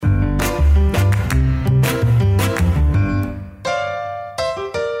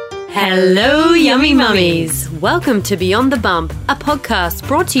Hello, yummy mummies. Welcome to Beyond the Bump, a podcast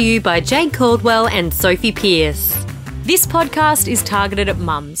brought to you by Jade Caldwell and Sophie Pierce. This podcast is targeted at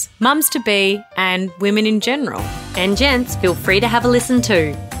mums to be, and women in general. And gents, feel free to have a listen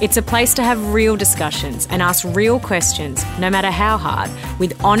too. It's a place to have real discussions and ask real questions, no matter how hard,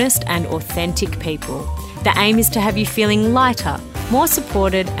 with honest and authentic people. The aim is to have you feeling lighter, more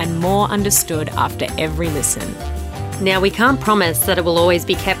supported and more understood after every listen. Now, we can't promise that it will always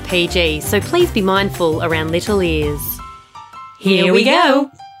be kept PG, so please be mindful around little ears. Here we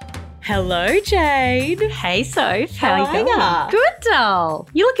go. Hello, Jade. Hey, Soph. How How you are going? ya? Good, doll.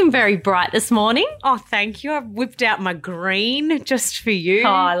 You're looking very bright this morning. Oh, thank you. I've whipped out my green just for you.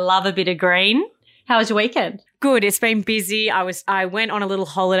 Oh, I love a bit of green. How was your weekend? Good. It's been busy. I went on a little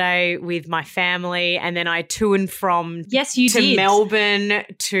holiday with my family, and then I to and from Yes, you to did. Melbourne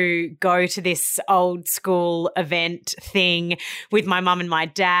to go to this old school event thing with my mum and my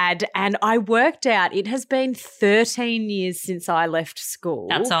dad. And I worked out it has been 13 years since I left school.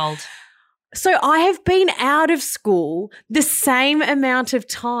 That's old. So I have been out of school the same amount of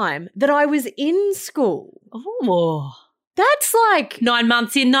time that I was in school. Oh. That's like 9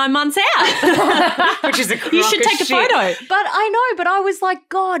 months in, 9 months out. which is a crock You should of take a shit. photo. But I know, but I was like,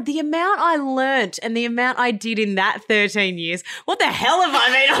 God, the amount I learnt and the amount I did in that 13 years, what the hell have I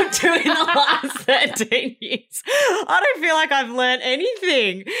been up to in the last 13 years? I don't feel like I've learnt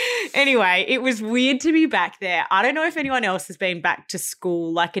anything. Anyway, it was weird to be back there. I don't know if anyone else has been back to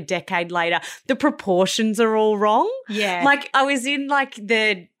school like a decade later. The proportions are all wrong. Yeah. Like I was in like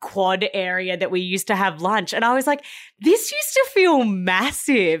the quad area that we used to have lunch, and I was like, this used to feel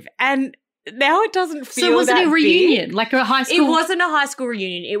massive, and now it doesn't feel. So was it that a big. reunion, like a high school? It wasn't a high school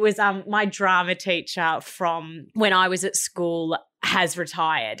reunion. It was my drama teacher from when I was at school has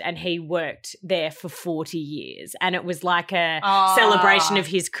retired, and he worked there for 40 years, and it was like a celebration of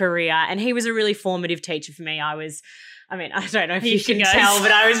his career, and he was a really formative teacher for me. I don't know if you can tell,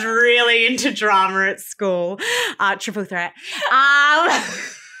 but I was really into drama at school. Triple threat.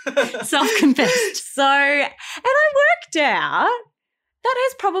 Self-confessed. So, and I worked out that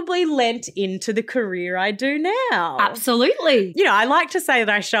has probably lent into the career I do now. Absolutely. You know, I like to say that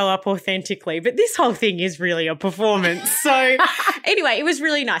I show up authentically, but this whole thing is really a performance. So anyway, it was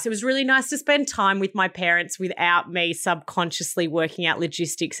really nice. It was really nice to spend time with my parents without me subconsciously working out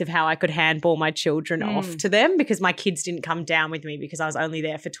logistics of how I could handball my children off to them, because my kids didn't come down with me because I was only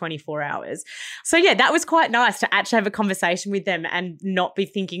there for 24 hours. So yeah, that was quite nice to actually have a conversation with them and not be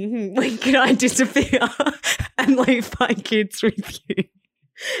thinking, when can I disappear and leave my kids with you?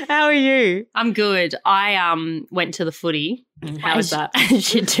 How are you? I'm good. I went to the footy. How was that?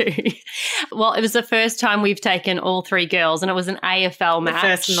 As you do. Well, it was the first time we've taken all three girls, and it was an AFL match. The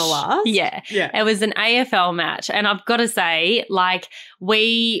first and the last? Yeah. It was an AFL match, and I've got to say, like,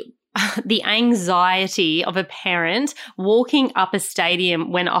 the anxiety of a parent walking up a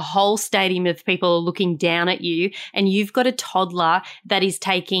stadium when a whole stadium of people are looking down at you, and you've got a toddler that is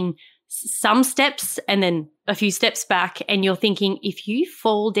taking some steps and then a few steps back, and you're thinking, if you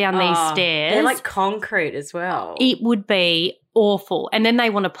fall down these stairs, they're like concrete as well. it would be awful. And then they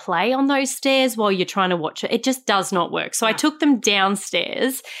want to play on those stairs while you're trying to watch it. It just does not work. So I took them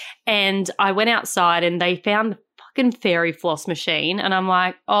downstairs, and I went outside, and they found the fucking fairy floss machine, and I'm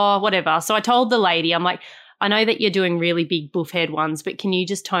like, oh, whatever. So I told the lady, I'm like, I know that you're doing really big buff head ones, but can you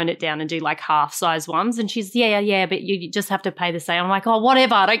just tone it down and do like half size ones? And she's, yeah, but you just have to pay the same. I'm like, oh,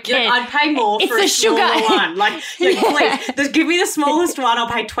 whatever, I don't care. I'd pay more It's for the a smaller sugar. one. Like, please, give me the smallest one. I'll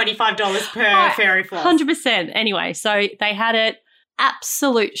pay $25 per fairy floss. 100%. Anyway, so they had it.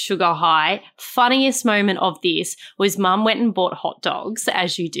 Absolute sugar high. Funniest moment of this was Mum went and bought hot dogs,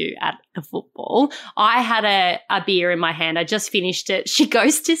 as you do at the football. I had a beer in my hand. I just finished it. She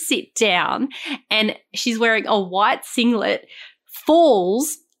goes to sit down, and she's wearing a white singlet,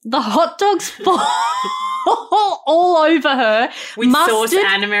 falls. The hot dogs fall all over her. With sauce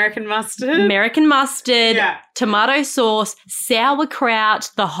and American mustard. Yeah. Tomato sauce,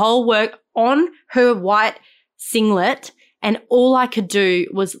 sauerkraut, the whole work on her white singlet. And all I could do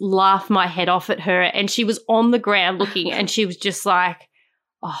was laugh my head off at her. And she was on the ground looking, and she was just like,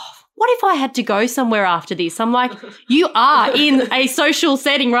 oh, what if I had to go somewhere after this? I'm like, you are in a social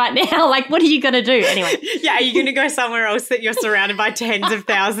setting right now. Like, what are you going to do? Anyway. Yeah, are you going to go somewhere else that you're surrounded by tens of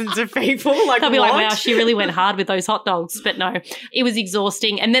thousands of people? Like, I'll be what? like, wow, she really went hard with those hot dogs. But no, it was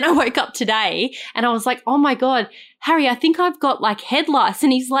exhausting. And then I woke up today, and I was like, oh my God, Harry, I think I've got like head lice.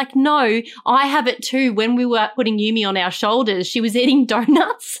 And he's like, no, I have it too. When we were putting Yumi on our shoulders, she was eating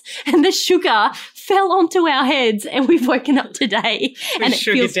donuts, and the sugar fell onto our heads and we've woken up today and it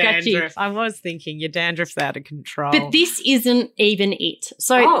feels scratchy. I was thinking your dandruff's out of control. But this isn't even it.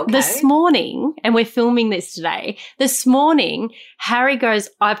 So this morning, and we're filming this today, this morning, Harry goes,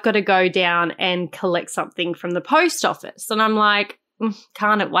 I've got to go down and collect something from the post office. And I'm like,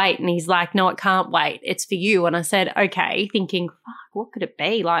 can't it wait? And he's like, no, it can't wait. It's for you. And I said, okay, thinking, fuck, what could it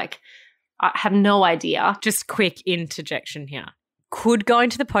be? Like, I have no idea. Just quick interjection here. Could going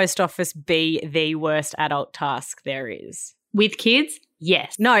to the post office be the worst adult task there is? With kids?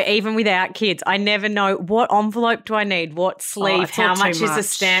 Yes. No, even without kids. I never know what envelope do I need, what sleeve, how much is a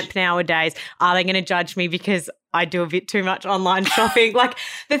stamp nowadays. Are they going to judge me because I do a bit too much online shopping? Like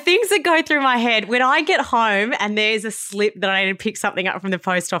the things that go through my head when I get home and there's a slip that I need to pick something up from the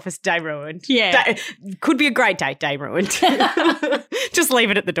post office, day ruined. Yeah. Could be a great day ruined. Just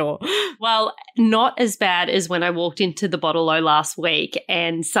leave it at the door. Well, not as bad as when I walked into the Bottle-O last week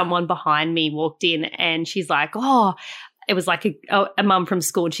and someone behind me walked in and she's like, it was like a mum from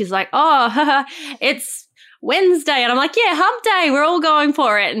school and she's like, it's Wednesday. And I'm like, yeah, hump day. We're all going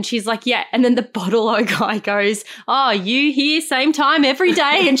for it. And she's like, yeah. And then the Bottle-O guy goes, you here same time every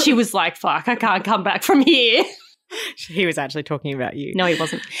day? And she was like, fuck, I can't come back from here. He was actually talking about you. No, he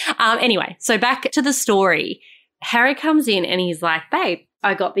wasn't. Anyway, so back to the story. Harry comes in and he's like, babe,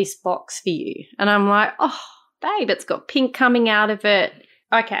 I got this box for you. And I'm like, babe, it's got pink coming out of it.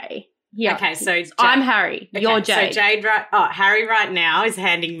 Okay. Yeah. Okay, so I'm Harry. Okay, you're Jade. So Harry right now is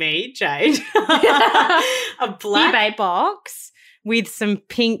handing me, Jade, a black box with some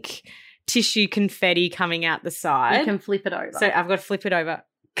pink tissue confetti coming out the side. You can flip it over. So I've got to flip it over.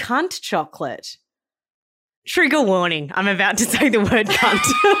 Cunt chocolate. Trigger warning. I'm about to say the word cunt.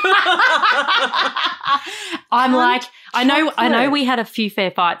 I'm like, I know we had a few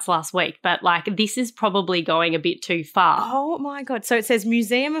fair fights last week, but like this is probably going a bit too far. Oh my God. So it says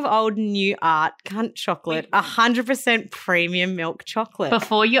Museum of Old and New Art, cunt chocolate, 100% premium milk chocolate.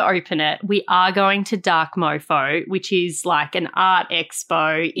 Before you open it, we are going to Dark Mofo, which is like an art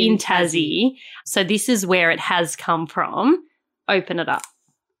expo in Tassie. So this is where it has come from. Open it up.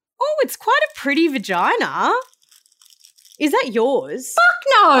 Oh, it's quite a pretty vagina. Is that yours?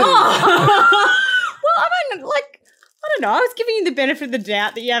 Fuck no. Oh. Well, I don't know. I was giving you the benefit of the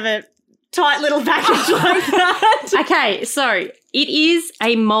doubt that you have a tight little package like that. Okay, so it is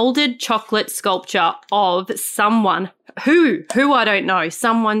a moulded chocolate sculpture of someone who I don't know,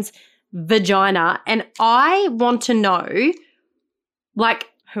 someone's vagina. And I want to know, like,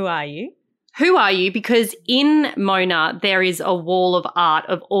 who are you? Who are you? Because in Mona, there is a wall of art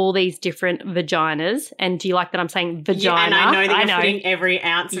of all these different vaginas. And do you like that I'm saying vagina? Yeah, and I know that you're putting every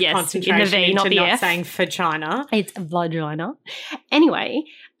ounce of concentration in the V, into not F. saying vagina. It's vagina. Anyway.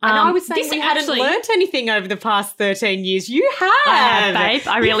 And I was saying we hadn't learnt anything over the past 13 years. You have. I have, babe.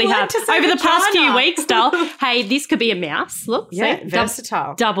 I really have. Over the past few weeks, doll. Hey, this could be a mouse. Look. Yeah, see?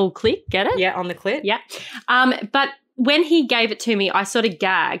 versatile. Double click. Get it? Yeah, on the clit. Yeah. But when he gave it to me, I sort of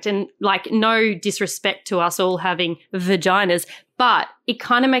gagged and like no disrespect to us all having vaginas, but it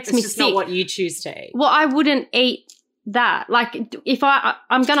kind of makes me sick. It's just not what you choose to eat. Well, I wouldn't eat that. Like if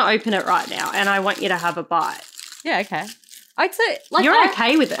I'm going to open it right now and I want you to have a bite. Yeah, okay. I'd say like you're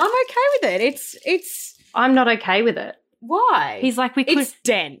okay with it. I'm okay with it. It's I'm not okay with it. Why? He's like It's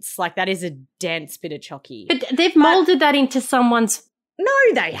dense. Like that is a dense bit of chocky. But they've moulded that into someone's.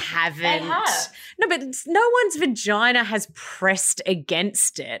 No, they haven't. They have. No, but no one's vagina has pressed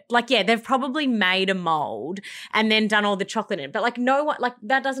against it. Like, yeah, they've probably made a mold and then done all the chocolate in it. But like no one, like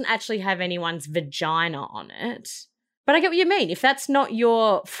that doesn't actually have anyone's vagina on it. But I get what you mean. If that's not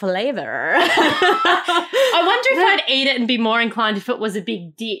your flavour. I wonder if I'd eat it and be more inclined if it was a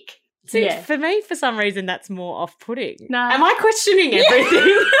big dick. See, for me, for some reason, that's more off-putting. No. Am I questioning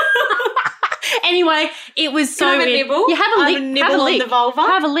everything? Anyway, it was so weird. Nibble? You have a lick. Have a nibble on the vulva?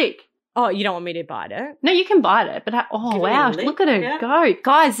 Have a lick. Oh, you don't want me to bite it? No, you can bite it. But wow, look at her go.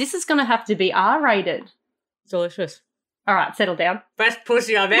 Guys, this is going to have to be R-rated. Delicious. All right, settle down. Best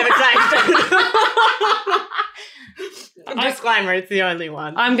pussy I've ever tasted. Disclaimer, it's the only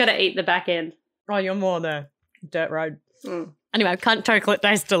one. I'm going to eat the back end. Oh, you're more the dirt road. Anyway, cunt chocolate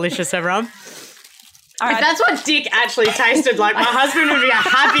tastes delicious, everyone. All right. If that's what dick actually tasted like, my husband would be a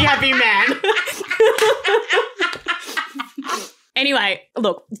happy, happy man. Anyway,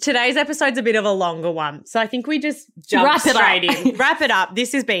 look, today's episode's a bit of a longer one. So I think we just jump straight in. Wrap it up.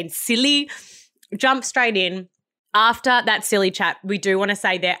 This has been silly. Jump straight in. After that silly chat, we do want to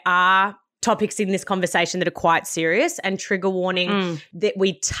say there are topics in this conversation that are quite serious, and trigger warning that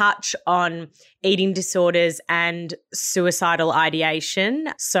we touch on eating disorders and suicidal ideation.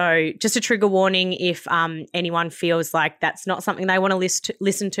 So just a trigger warning if anyone feels like that's not something they want to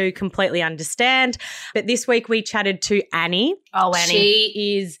listen to, completely understand. But this week we chatted to Annie. Oh, Annie.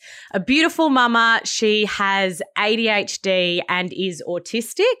 She is a beautiful mama. She has ADHD and is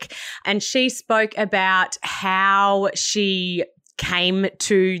autistic. And she spoke about how she came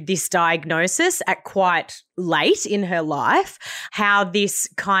to this diagnosis at quite late in her life, how this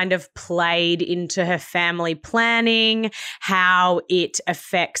kind of played into her family planning, how it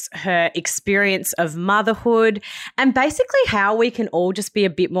affects her experience of motherhood, and basically how we can all just be a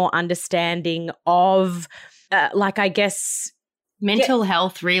bit more understanding of, mental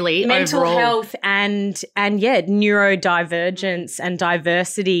health, really. Mental overall. health and neurodivergence and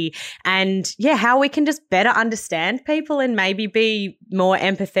diversity, and how we can just better understand people and maybe be more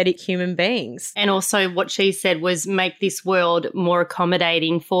empathetic human beings. And also what she said was make this world more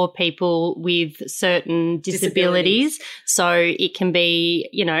accommodating for people with certain disabilities. So it can be,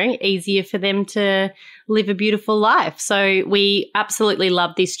 easier for them to live a beautiful life. So we absolutely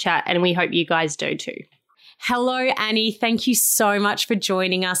love this chat, and we hope you guys do too. Hello, Annie. Thank you so much for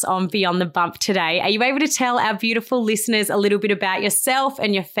joining us on Beyond the Bump today. Are you able to tell our beautiful listeners a little bit about yourself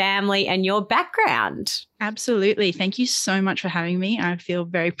and your family and your background? Absolutely. Thank you so much for having me. I feel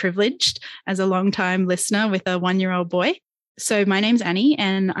very privileged as a long-time listener with a 1-year-old boy. So my name's Annie,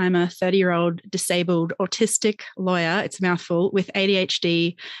 and I'm a 30-year-old disabled autistic lawyer, it's a mouthful, with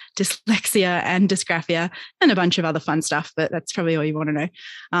ADHD, dyslexia and dysgraphia, and a bunch of other fun stuff, but that's probably all you want to know.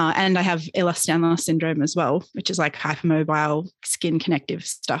 And I have Ehlers-Danlos syndrome as well, which is like hypermobile skin connective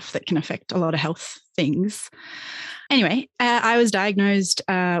stuff that can affect a lot of health things. Anyway, I was diagnosed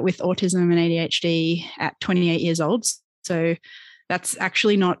with autism and ADHD at 28 years old. So that's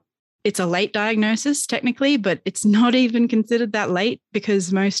actually not, it's a late diagnosis technically, but it's not even considered that late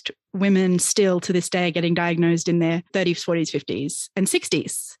because most women still to this day are getting diagnosed in their 30s, 40s, 50s and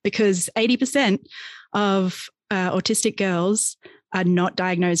 60s, because 80% of autistic girls are not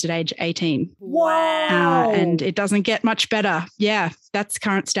diagnosed at age 18. Wow. And it doesn't get much better. Yeah, that's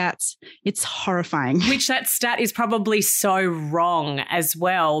current stats. It's horrifying. Which that stat is probably so wrong as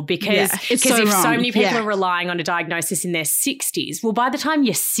well, because it's so if wrong. so many people are relying on a diagnosis in their 60s, well, by the time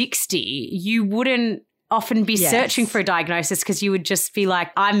you're 60, you wouldn't often be searching for a diagnosis because you would just be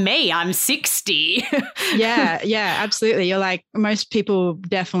like, I'm me, I'm 60. Yeah, absolutely. You're like, most people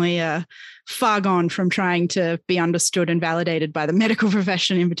definitely are far gone from trying to be understood and validated by the medical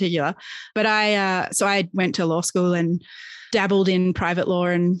profession in particular. But I went to law school and dabbled in private law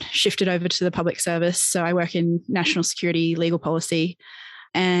and shifted over to the public service. So I work in national security, legal policy,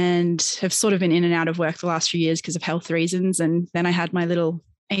 and have sort of been in and out of work the last few years because of health reasons. And then I had my little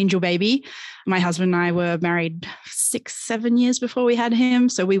angel baby. My husband and I were married 6-7 years before we had him.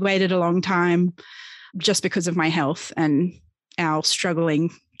 So we waited a long time just because of my health and our struggling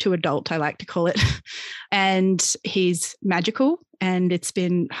to adult, I like to call it. And he's magical and it's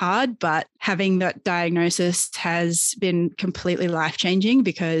been hard, but having that diagnosis has been completely life-changing,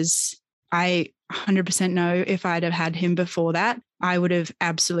 because I 100% know if I'd have had him before that, I would have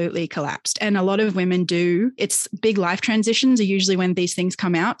absolutely collapsed. And a lot of women do. It's big life transitions are usually when these things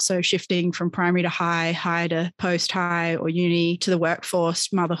come out. So shifting from primary to high to post-high or uni to the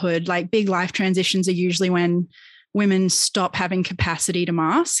workforce, motherhood, like big life transitions are usually when women stop having capacity to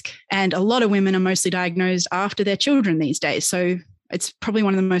mask. And a lot of women are mostly diagnosed after their children these days. So it's probably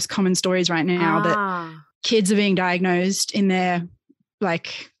one of the most common stories right now that kids are being diagnosed in their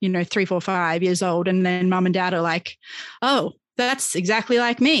 3, 4, 5 years old. And then mum and dad are like, oh, that's exactly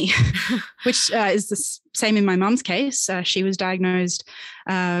like me, which is the same in my mum's case. She was diagnosed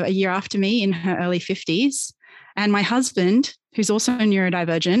a year after me in her early 50s. And my husband, who's also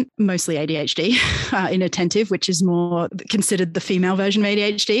neurodivergent, mostly ADHD, inattentive, which is more considered the female version of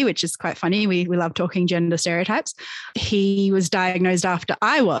ADHD, which is quite funny. We love talking gender stereotypes. He was diagnosed after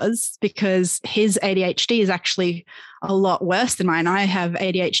I was, because his ADHD is actually a lot worse than mine. I have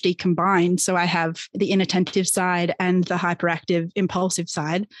ADHD combined. So I have the inattentive side and the hyperactive, impulsive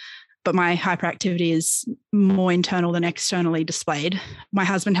side. But my hyperactivity is more internal than externally displayed. My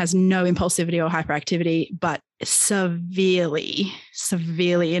husband has no impulsivity or hyperactivity, but severely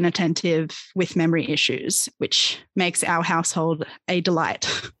inattentive with memory issues, which makes our household a delight.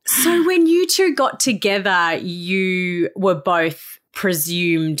 So when you two got together, you were both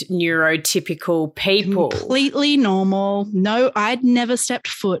presumed neurotypical people. Completely normal. No, I'd never stepped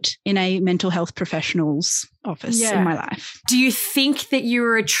foot in a mental health professional's office in my life. Do you think that you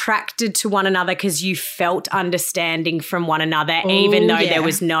were attracted to one another because you felt understanding from one another, even though there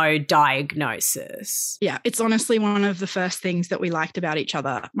was no diagnosis? Yeah, it's honestly one of the first things that we liked about each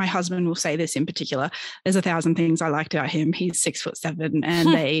other. My husband will say this in particular. There's 1,000 things I liked about him. He's 6'7" and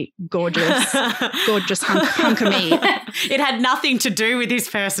a gorgeous hunk of meat. It had nothing to do with his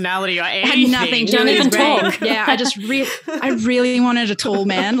personality or anything. Had nothing to do with his brain. Yeah, I really wanted a tall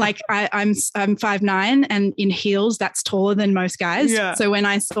man. Like I'm 5'9", and in heels, that's taller than most guys. Yeah. So when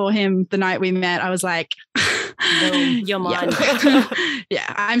I saw him the night we met, I was like, You're mine. Yeah,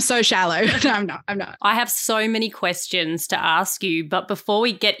 I'm so shallow. No, I'm not. I have so many questions to ask you, but before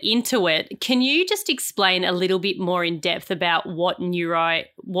we get into it, can you just explain a little bit more in depth about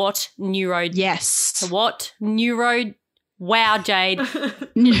Wow, Jade.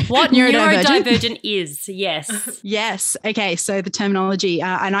 What neurodivergent is, yes. Yes. Okay, so the terminology,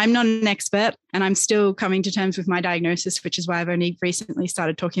 and I'm not an expert, and I'm still coming to terms with my diagnosis, which is why I've only recently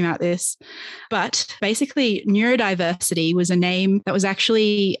started talking about this. But basically, neurodiversity was a name that was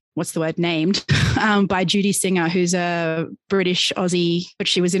actually, named by Judy Singer, who's a British Aussie, but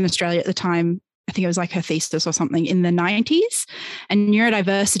she was in Australia at the time. I think it was like her thesis or something in the 90s. And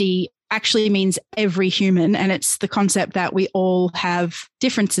neurodiversity actually means every human. And it's the concept that we all have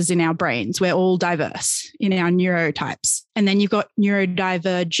differences in our brains. We're all diverse in our neurotypes. And then you've got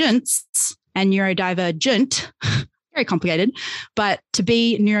neurodivergence and neurodivergent. Very complicated, but to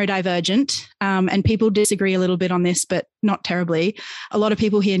be neurodivergent, and people disagree a little bit on this, but not terribly. A lot of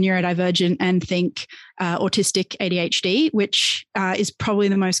people hear neurodivergent and think autistic ADHD, which is probably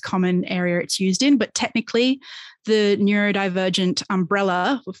the most common area it's used in. But technically, the neurodivergent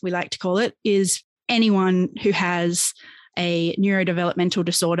umbrella, if we like to call it, is anyone who has a neurodevelopmental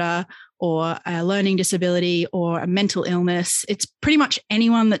disorder or a learning disability or a mental illness. It's pretty much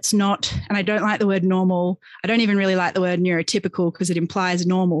anyone that's not, and I don't like the word normal. I don't even really like the word neurotypical because it implies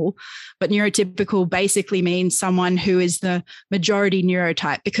normal, but neurotypical basically means someone who is the majority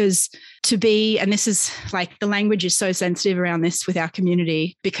neurotype, because to be, and this is like the language is so sensitive around this with our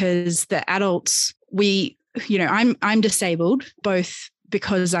community, because the adults, I'm disabled, both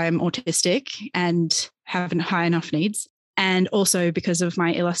because I'm autistic and have high enough needs, and also because of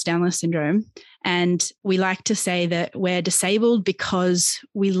my Ehlers-Danlos syndrome. And we like to say that we're disabled because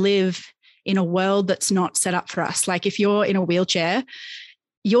we live in a world that's not set up for us. Like if you're in a wheelchair,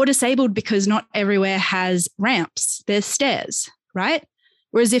 you're disabled because not everywhere has ramps. There's stairs, right?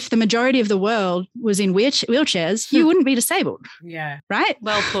 Whereas if the majority of the world was in wheelchairs, you wouldn't be disabled. Yeah. Right?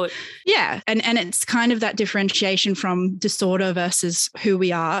 Well put. Yeah. And it's kind of that differentiation from disorder versus who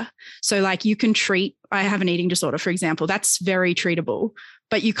we are. So like I have an eating disorder, for example, that's very treatable,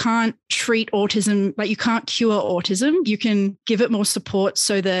 but you can't treat autism, like you can't cure autism. You can give it more support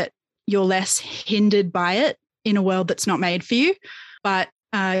so that you're less hindered by it in a world that's not made for you, but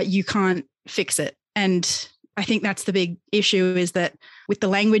you can't fix it. And I think that's the big issue, is that with the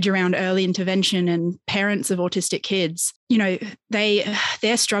language around early intervention and parents of autistic kids,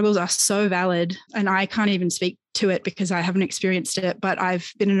 their struggles are so valid, and I can't even speak to it because I haven't experienced it, but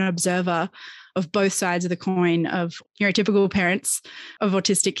I've been an observer of both sides of the coin, of neurotypical parents of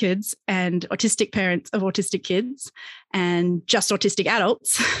autistic kids and autistic parents of autistic kids and just autistic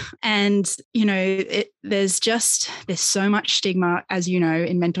adults. And, there's so much stigma, as you know,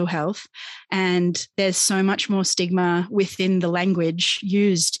 in mental health, and there's so much more stigma within the language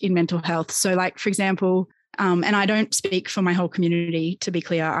used in mental health. So like, for example, and I don't speak for my whole community, to be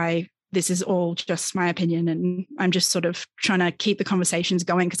clear, this is all just my opinion, and I'm just sort of trying to keep the conversations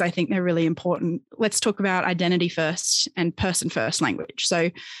going because I think they're really important. Let's talk about identity first and person first language. So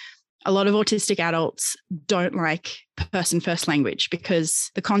a lot of autistic adults don't like person first language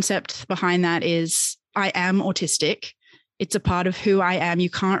because the concept behind that is I am autistic. It's a part of who I am. You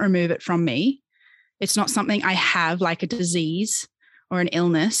can't remove it from me. It's not something I have, like a disease or an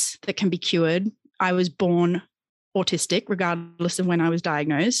illness that can be cured. I was born autistic regardless of when I was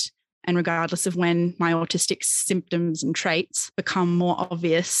diagnosed, and regardless of when my autistic symptoms and traits become more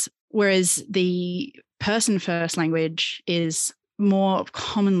obvious. Whereas the person first language is more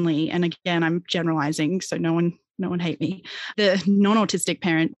commonly, and again, I'm generalizing, so no one hate me, the non-autistic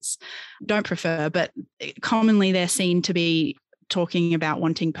parents don't prefer, but commonly they're seen to be talking about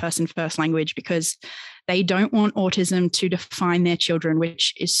wanting person first language because they don't want autism to define their children,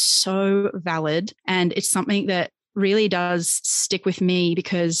 which is so valid. And it's something that really does stick with me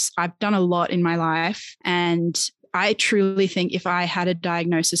because I've done a lot in my life, and I truly think if I had a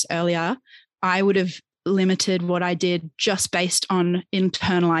diagnosis earlier, I would have limited what I did just based on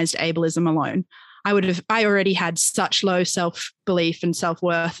internalized ableism alone. I already had such low self-belief and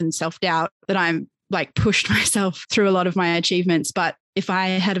self-worth and self-doubt that I'm like pushed myself through a lot of my achievements. But if I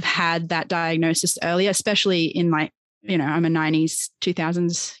had have had that diagnosis earlier, especially in my, I'm a 90s,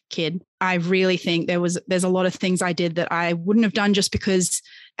 2000s kid, I really think there's a lot of things I did that I wouldn't have done just because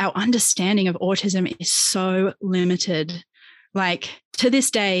our understanding of autism is so limited. Like to this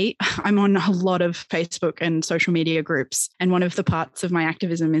day, I'm on a lot of Facebook and social media groups. And one of the parts of my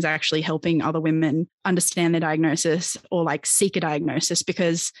activism is actually helping other women understand their diagnosis or like seek a diagnosis,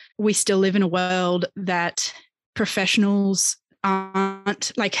 because we still live in a world that professionals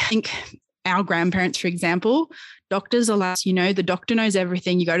aren't like, I think our grandparents, for example, doctors are like, the doctor knows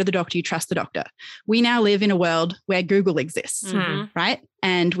everything. You go to the doctor, you trust the doctor. We now live in a world where Google exists, right?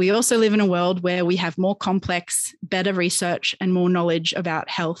 And we also live in a world where we have more complex, better research and more knowledge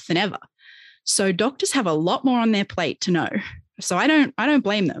about health than ever. So doctors have a lot more on their plate to know. So I don't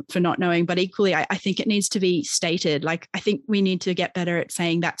blame them for not knowing, but equally, I think it needs to be stated. Like, I think we need to get better at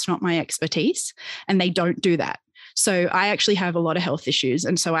saying that's not my expertise, and they don't do that. So I actually have a lot of health issues.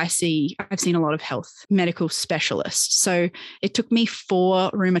 And so I've seen a lot of health medical specialists. So it took me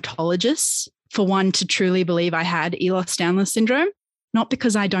 4 rheumatologists for one to truly believe I had Ehlers-Danlos syndrome. Not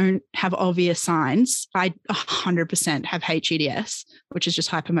because I don't have obvious signs. I 100% have HEDS, which is just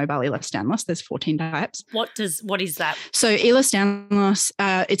hypermobile Ehlers-Danlos. There's 14 types. What is that? So Ehlers-Danlos,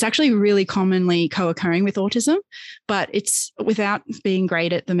 it's actually really commonly co-occurring with autism, but it's, without being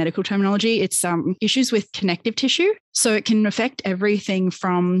great at the medical terminology, it's issues with connective tissue. So it can affect everything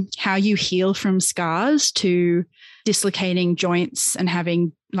from how you heal from scars to dislocating joints and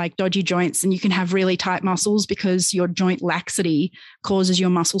having like dodgy joints, and you can have really tight muscles because your joint laxity causes your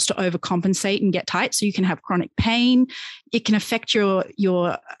muscles to overcompensate and get tight. So you can have chronic pain. It can affect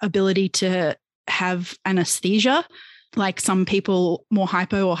your ability to have anesthesia. Like some people more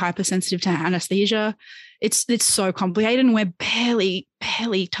hypo or hypersensitive to anesthesia. It's so complicated, and we're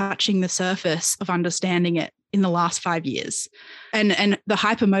barely touching the surface of understanding it in the last 5 years. And the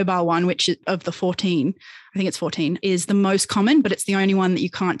hypermobile one, which is of the 14, I think it's 14, is the most common, but it's the only one that you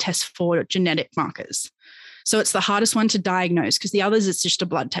can't test for genetic markers. So it's the hardest one to diagnose, because the others, it's just a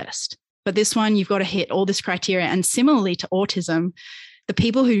blood test. But this one, you've got to hit all this criteria. And similarly to autism, the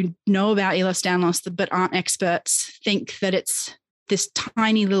people who know about Ehlers-Danlos but aren't experts think that it's this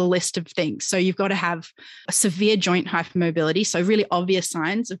tiny little list of things. So you've got to have a severe joint hypermobility, so really obvious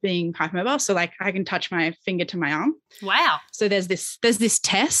signs of being hypermobile. So like I can touch my finger to my arm. Wow. So there's this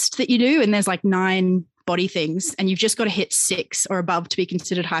test that you do, and there's like 9 body things, and you've just got to hit 6 or above to be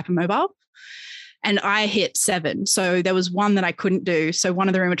considered hypermobile. And I hit 7. So there was one that I couldn't do. So one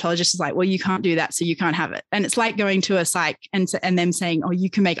of the rheumatologists is like, well, you can't do that, so you can't have it. And it's like going to a psych and them saying, oh, you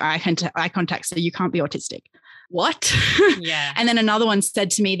can make eye contact, so you can't be autistic. What? Yeah. And then another one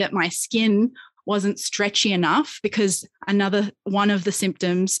said to me that my skin wasn't stretchy enough, because another one of the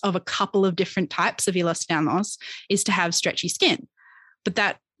symptoms of a couple of different types of Ehlers-Danlos is to have stretchy skin. But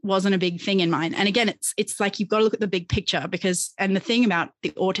that wasn't a big thing in mine. And again, it's like you've got to look at the big picture, because, and the thing about the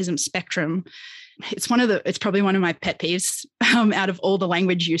autism spectrum, it's probably one of my pet peeves out of all the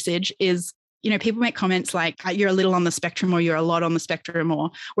language usage is, people make comments like you're a little on the spectrum, or you're a lot on the spectrum, or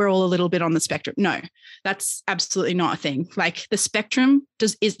we're all a little bit on the spectrum. No, that's absolutely not a thing. Like the spectrum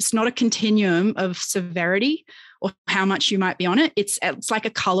it's not a continuum of severity or how much you might be on it. It's like a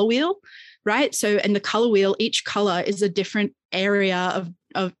color wheel, right? So, and the color wheel, each color is a different area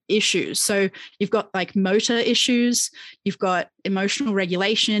of issues. So you've got like motor issues, you've got emotional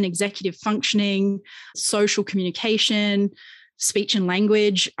regulation, executive functioning, social communication, speech and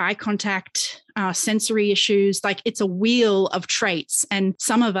language, eye contact, sensory issues. Like it's a wheel of traits. And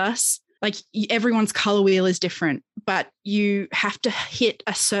some of us, like everyone's color wheel is different, but you have to hit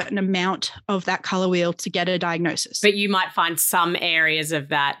a certain amount of that color wheel to get a diagnosis. But you might find some areas of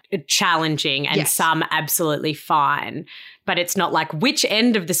that challenging and some absolutely fine. But it's not like, which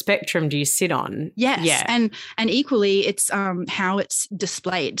end of the spectrum do you sit on? Yes. Yeah. And equally, it's how it's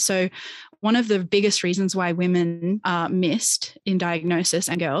displayed. So one of the biggest reasons why women are missed in diagnosis,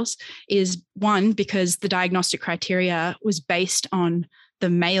 and girls, is one, because the diagnostic criteria was based on the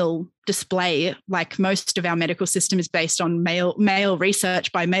male display. Like most of our medical system is based on male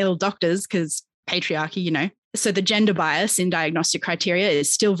research by male doctors, because patriarchy, So the gender bias in diagnostic criteria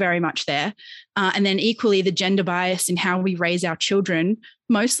is still very much there. And then equally the gender bias in how we raise our children,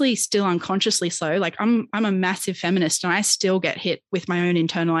 mostly still unconsciously so. Like I'm a massive feminist, and I still get hit with my own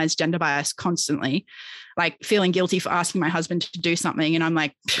internalized gender bias constantly, like feeling guilty for asking my husband to do something. And I'm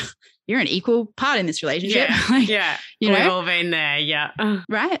like, you're an equal part in this relationship. Yeah. Like, yeah. We've all been there. Yeah.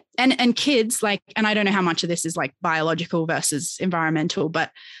 Right. And kids, like, and I don't know how much of this is like biological versus environmental,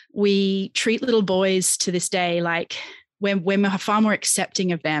 but we treat little boys to this day like we're far more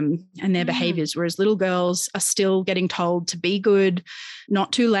accepting of them and their behaviors, whereas little girls are still getting told to be good,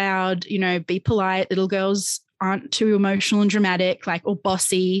 not too loud, be polite. Little girls aren't too emotional and dramatic, or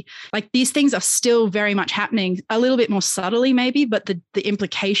bossy. These things are still very much happening, a little bit more subtly maybe, but the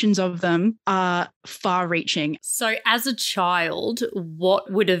implications of them are far reaching. So as a child,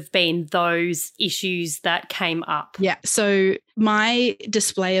 what would have been those issues that came up? Yeah. So my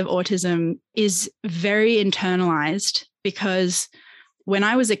display of autism is very internalized because when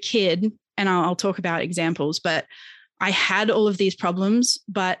I was a kid, and I'll talk about examples, but I had all of these problems,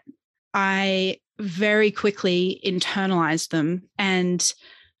 but I very quickly internalized them and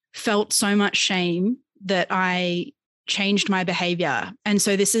felt so much shame that I changed my behavior. And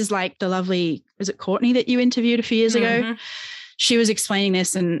so this is like the lovely, is it Courtney that you interviewed a few years ago? She was explaining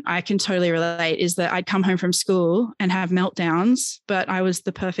this, and I can totally relate, is that I'd come home from school and have meltdowns, but I was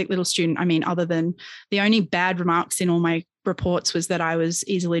the perfect little student. I mean, other than the only bad remarks in all my reports was that I was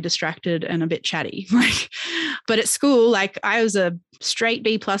easily distracted and a bit chatty. But at school, I was a straight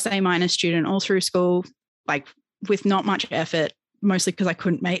B+ A- student all through school, with not much effort, mostly because I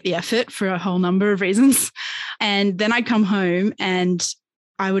couldn't make the effort for a whole number of reasons. And then I'd come home and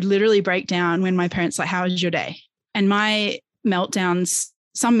I would literally break down when my parents like, "How was your day?" And my meltdowns,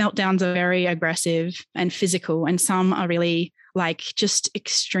 some meltdowns are very aggressive and physical, and some are really just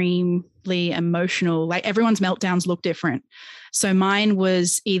extremely emotional. Everyone's meltdowns look different. So mine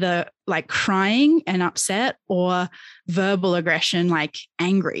was either crying and upset or verbal aggression,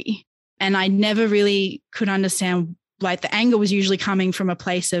 angry. And I never really could understand, the anger was usually coming from a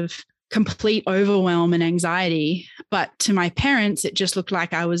place of complete overwhelm and anxiety. But to my parents, it just looked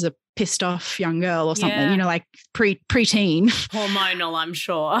like I was a pissed off young girl or something, preteen. Hormonal, I'm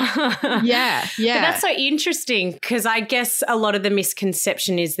sure. Yeah. But that's so interesting, because I guess a lot of the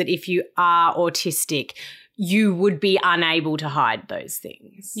misconception is that if you are autistic, you would be unable to hide those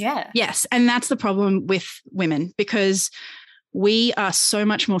things. Yeah. Yes. And that's the problem with women, because we are so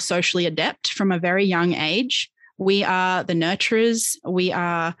much more socially adept from a very young age. We are the nurturers. We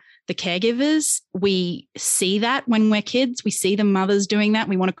are the caregivers. We see that when we're kids. We see the mothers doing that.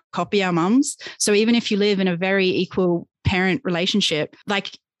 We want to copy our mums. So even if you live in a very equal parent relationship,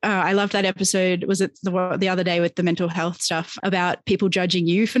 I loved that episode. Was it the other day with the mental health stuff about people judging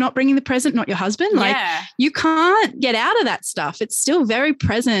you for not bringing the present, not your husband? You can't get out of that stuff. It's still very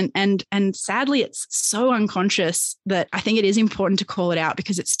present. And sadly, it's so unconscious that I think it is important to call it out,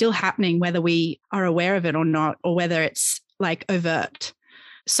 because it's still happening, whether we are aware of it or not, or whether it's overt.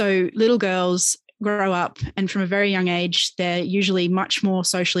 So little girls grow up, and from a very young age, they're usually much more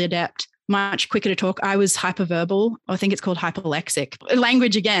socially adept, much quicker to talk. I was hyperverbal. I think it's called hyperlexic.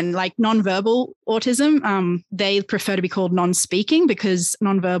 Language, again, nonverbal autism, they prefer to be called non-speaking, because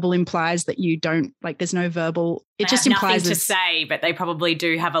nonverbal implies that you don't, there's no verbal. It just implies nothing to say, but they probably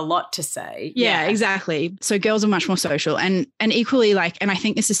do have a lot to say. Yeah, exactly. So girls are much more social, and equally and I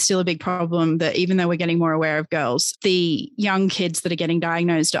think this is still a big problem, that even though we're getting more aware of girls, the young kids that are getting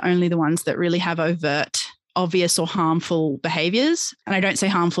diagnosed are only the ones that really have overt, obvious or harmful behaviors. And I don't say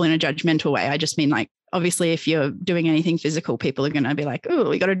harmful in a judgmental way. I just mean obviously if you're doing anything physical, people are going to be like, "Oh,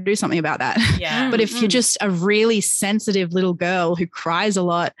 we got to do something about that." Yeah. But if you're just a really sensitive little girl who cries a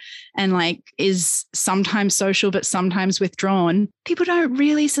lot and is sometimes social, but sometimes withdrawn, people don't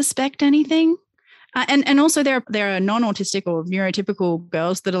really suspect anything. And also there are non-autistic or neurotypical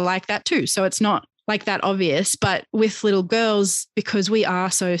girls that are like that too. So it's not that obvious, but with little girls, because we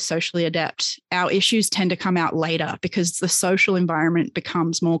are so socially adept, our issues tend to come out later, because the social environment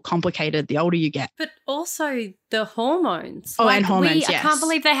becomes more complicated the older you get. But also the hormones. And hormones, yes. I can't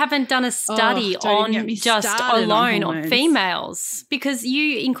believe they haven't done a study on just alone on females, because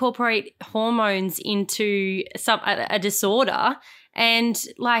you incorporate hormones into a disorder. And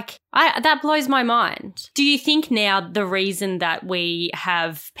that blows my mind. Do you think now the reason that we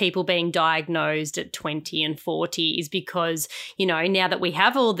have people being diagnosed at 20 and 40 is because, now that we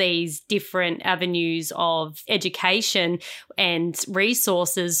have all these different avenues of education and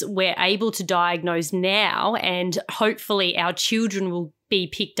resources, we're able to diagnose now, and hopefully our children will be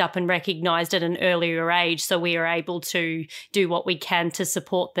picked up and recognised at an earlier age, so we are able to do what we can to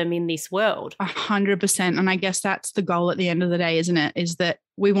support them in this world? 100%. And I guess that's the goal at the end of the day, isn't it? Is that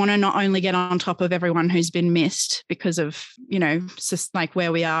we want to not only get on top of everyone who's been missed because of, just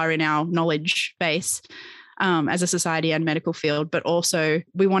where we are in our knowledge base as a society and medical field, but also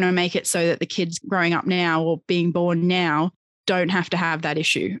we want to make it so that the kids growing up now or being born now don't have to have that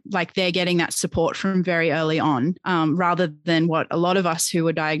issue. They're getting that support from very early on, rather than what a lot of us who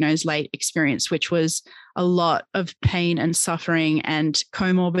were diagnosed late experienced, which was a lot of pain and suffering and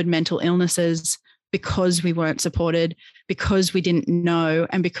comorbid mental illnesses because we weren't supported, because we didn't know,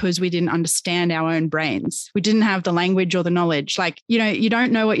 and because we didn't understand our own brains. We didn't have the language or the knowledge. Like, you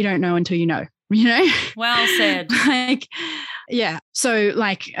don't know what you don't know until you know. Well said. Yeah. So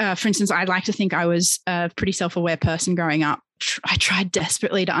for instance, I'd like to think I was a pretty self-aware person growing up. I tried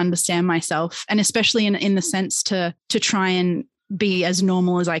desperately to understand myself, and especially in the sense to try and be as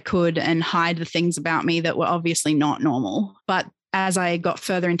normal as I could and hide the things about me that were obviously not normal. But as I got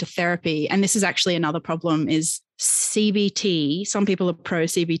further into therapy, and this is actually another problem, is CBT. Some people are pro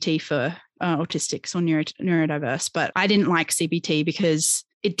CBT for autistics or neurodiverse, but I didn't like CBT because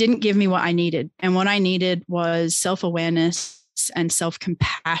it didn't give me what I needed. And what I needed was self-awareness and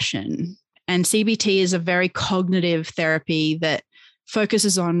self-compassion. And CBT is a very cognitive therapy that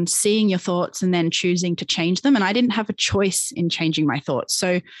focuses on seeing your thoughts and then choosing to change them. And I didn't have a choice in changing my thoughts.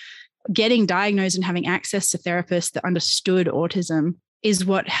 So getting diagnosed and having access to therapists that understood autism is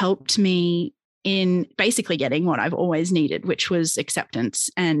what helped me in basically getting what I've always needed, which was acceptance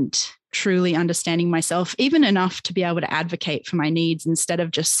and truly understanding myself, even enough to be able to advocate for my needs instead of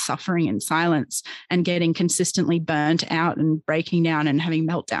just suffering in silence and getting consistently burnt out and breaking down and having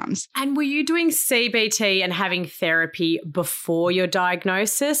meltdowns. And were you doing CBT and having therapy before your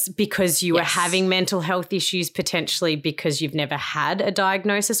diagnosis because you were having mental health issues, potentially because you've never had a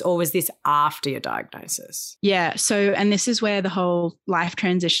diagnosis, or was this after your diagnosis? Yeah. So, and this is where the whole life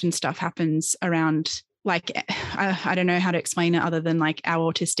transition stuff happens around. I don't know how to explain it other than like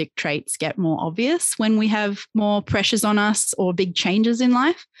our autistic traits get more obvious when we have more pressures on us or big changes in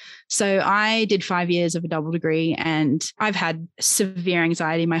life. So I did 5 years of a double degree and I've had severe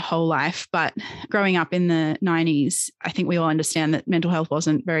anxiety my whole life. But growing up in the 90s, I think we all understand that mental health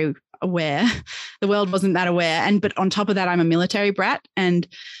wasn't very aware. The world wasn't that aware. But on top of that, I'm a military brat, and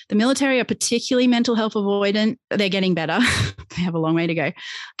the military are particularly mental health avoidant. They're getting better. They have a long way to go.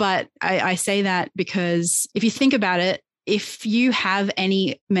 But I say that because if you think about it, if you have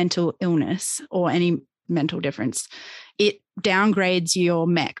any mental illness or any mental difference, it downgrades your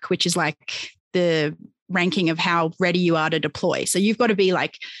MEC, which is like the ranking of how ready you are to deploy. So you've got to be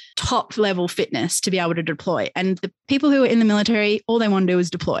like top level fitness to be able to deploy. And the people who are in the military, all they want to do is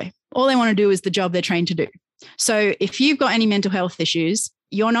deploy. All they want to do is the job they're trained to do. So if you've got any mental health issues,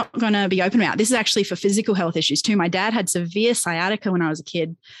 you're not going to be open about. This is actually for physical health issues too. My dad had severe sciatica when I was a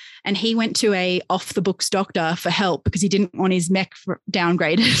kid, and he went to a off the books doctor for help because he didn't want his MEC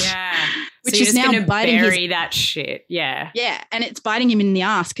downgraded. Yeah. Which so is now biting bury that shit. Yeah. Yeah. And it's biting him in the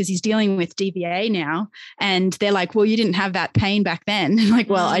ass because he's dealing with DVA now. And they're like, well, you didn't have that pain back then. And like,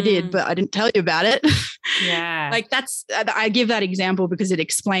 well, I did, but I didn't tell you about it. Yeah. I give that example because it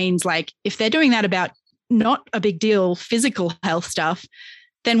explains, like, if they're doing that about not a big deal physical health stuff,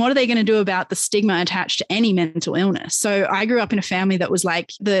 then what are they going to do about the stigma attached to any mental illness? So I grew up in a family that was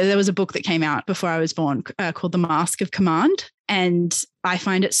like, there was a book that came out before I was born called The Mask of Command. And I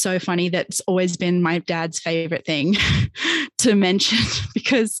find it so funny that it's always been my dad's favorite thing to mention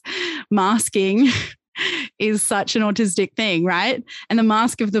because masking is such an autistic thing, right? And the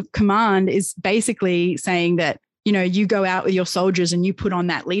mask of the command is basically saying that, you know, you go out with your soldiers and you put on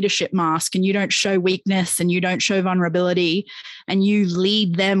that leadership mask and you don't show weakness and you don't show vulnerability and you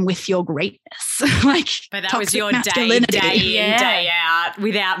lead them with your greatness. But that was your day in, day out,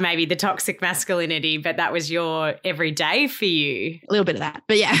 without maybe the toxic masculinity, but that was your everyday for you. A little bit of that.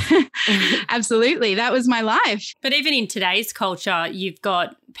 But yeah, absolutely. That was my life. But even in today's culture, you've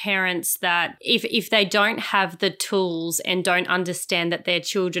got parents that if they don't have the tools and don't understand that their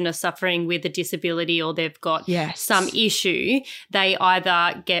children are suffering with a disability or they've got some issue, they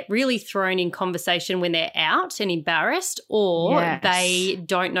either get really thrown in conversation when they're out and embarrassed, or they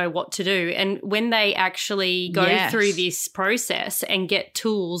don't know what to do. And when they actually go through this process and get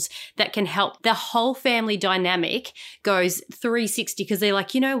tools that can help, the whole family dynamic goes 360 because they're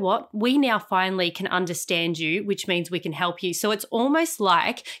like, you know what, we now finally can understand you, which means we can help you. So it's almost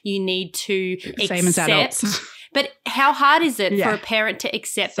like you need to Same as adults. But how hard is it for a parent to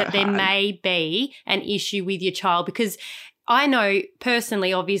accept that there may be an issue with your child? Because I know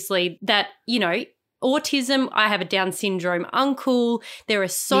personally, obviously, that, you know, autism, I have a Down syndrome uncle. There are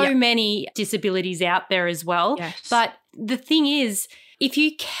so many disabilities out there as well. Yes. But the thing is, if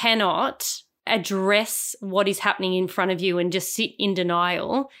you cannot address what is happening in front of you and just sit in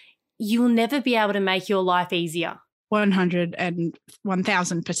denial, you will never be able to make your life easier. 100 and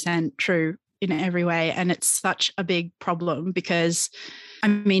 1000% true in every way. And it's such a big problem because, I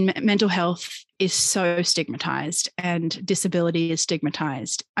mean, mental health is so stigmatized and disability is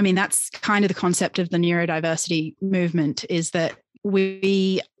stigmatized. I mean, that's kind of the concept of the neurodiversity movement, is that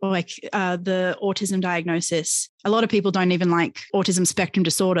we the autism diagnosis. A lot of people don't even like autism spectrum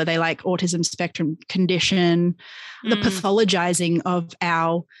disorder. They like autism spectrum condition, the pathologizing of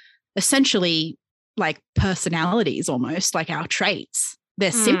our essentially like personalities, almost like our traits.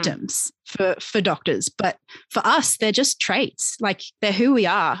 They're symptoms for doctors, but for us, they're just traits. Like they're who we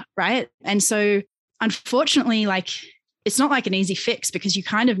are, right? And so unfortunately, like it's not like an easy fix because you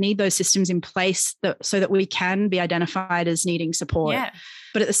kind of need those systems in place so that we can be identified as needing support. Yeah.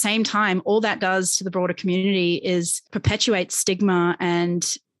 But at the same time, all that does to the broader community is perpetuate stigma and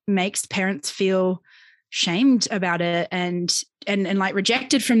makes parents feel shamed about it and like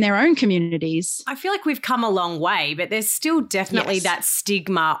rejected from their own communities. I feel like we've come a long way, but there's still definitely that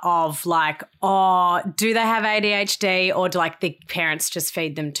stigma of like, oh, do they have ADHD or do like the parents just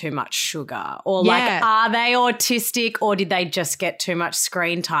feed them too much sugar? Or like, are they autistic or did they just get too much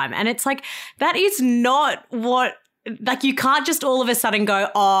screen time? And it's like, that is not what, like you can't just all of a sudden go,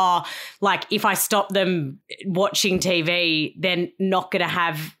 oh, like if I stop them watching TV, they're not going to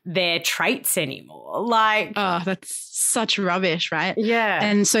have their traits anymore. Like, oh, that's such rubbish, right? Yeah.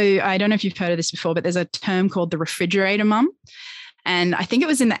 And so I don't know if you've heard of this before, but there's a term called the refrigerator mum. And I think it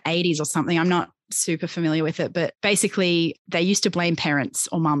was in the 80s or something. I'm not super familiar with it, but basically they used to blame parents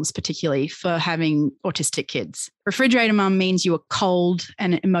or mums particularly for having autistic kids. Refrigerator mum means you were cold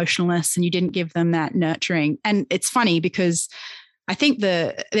and emotionless and you didn't give them that nurturing. And it's funny because I think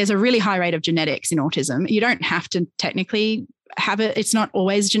there's a really high rate of genetics in autism. You don't have to technically have it. It's not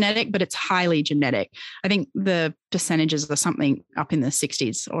always genetic, but it's highly genetic. I think the percentages are something up in the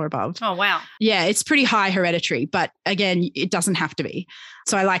 60s or above. Oh, wow. Yeah, it's pretty high hereditary, but again, it doesn't have to be.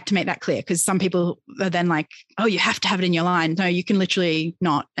 So I like to make that clear because some people are then like, oh, you have to have it in your line. No, you can literally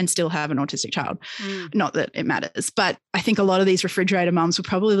not and still have an autistic child. Not that it matters, but I think a lot of these refrigerator mums were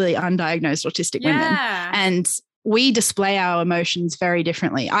probably undiagnosed autistic women. And we display our emotions very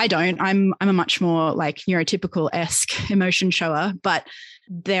differently. I don't. I'm a much more like neurotypical-esque emotion shower, but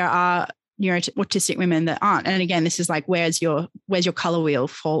there are autistic women that aren't. And again, this is like, where's your color wheel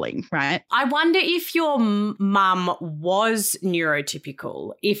falling, right? I wonder if your mum was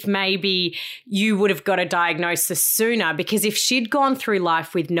neurotypical, if maybe you would have got a diagnosis sooner, because if she'd gone through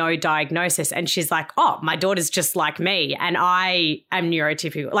life with no diagnosis and she's like, oh, my daughter's just like me and I am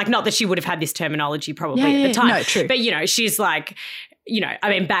neurotypical, like not that she would have had this terminology probably at the time, no, true. But, she's like, I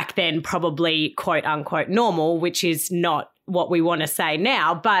mean, back then probably quote unquote normal, which is not what we want to say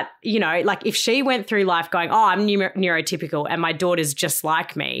now. But, like if she went through life going, oh, I'm neurotypical and my daughter's just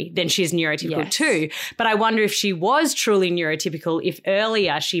like me, then she's neurotypical too. But I wonder if she was truly neurotypical, if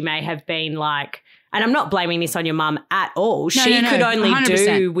earlier she may have been like, and I'm not blaming this on your mum at all. She could only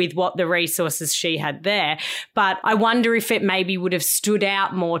 100%. do with what the resources she had there. But I wonder if it maybe would have stood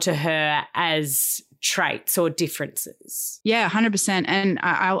out more to her as traits or differences. Yeah, 100%. And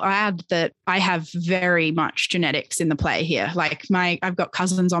I'll add that I have very much genetics in the play here. Like I've got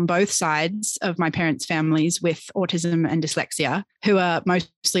cousins on both sides of my parents' families with autism and dyslexia who are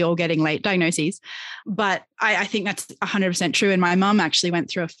mostly all getting late diagnoses. But I think that's 100% true. And my mum actually went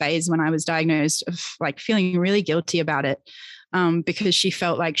through a phase when I was diagnosed of like feeling really guilty about it because she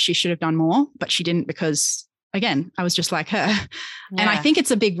felt like she should have done more, but she didn't because again, I was just like her. Yeah. And I think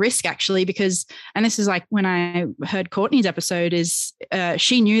it's a big risk actually, because, and this is like when I heard Courtney's episode is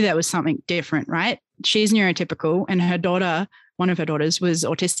she knew there was something different, right? She's neurotypical and her daughter, one of her daughters was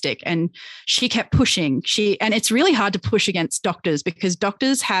autistic and she kept pushing. And it's really hard to push against doctors because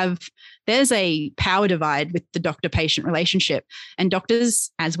doctors there's a power divide with the doctor-patient relationship. And doctors,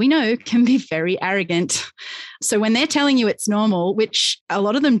 as we know, can be very arrogant. So when they're telling you it's normal, which a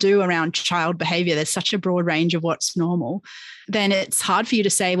lot of them do around child behavior, there's such a broad range of what's normal, then it's hard for you to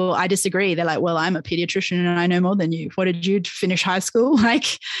say, well, I disagree. They're like, well, I'm a pediatrician and I know more than you. What did you finish high school? Like,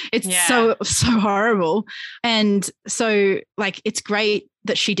 it's so horrible. And so like, it's great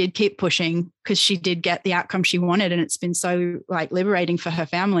that she did keep pushing because she did get the outcome she wanted. And it's been so like liberating for her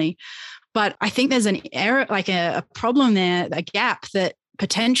family. But I think there's an error, like a problem there, a gap that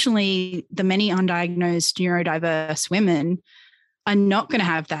potentially the many undiagnosed neurodiverse women are not going to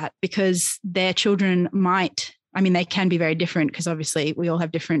have that because their children they can be very different because obviously we all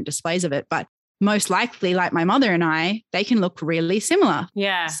have different displays of it, but most likely, like my mother and I, they can look really similar.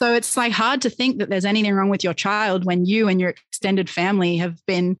 Yeah. So it's like hard to think that there's anything wrong with your child when you and your extended family have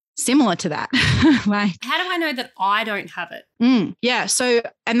been similar to that. Like, how do I know that I don't have it? Yeah. So,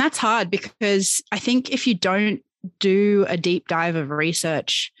 and that's hard because I think if you don't do a deep dive of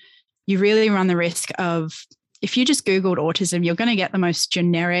research, you really run the risk of, if you just Googled autism, you're going to get the most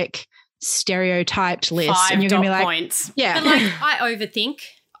generic, stereotyped list. 5 and you're going to be like, points. yeah. But like, I overthink.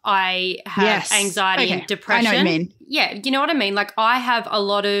 I have anxiety and depression. I know what you mean. yeah, you know what I mean? Like I have a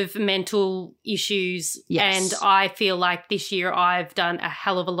lot of mental issues and I feel like this year I've done a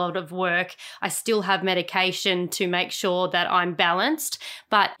hell of a lot of work. I still have medication to make sure that I'm balanced.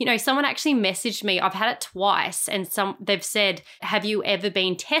 But, you know, someone actually messaged me. I've had it twice and they've said, have you ever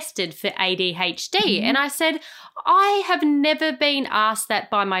been tested for ADHD? And I said, I have never been asked that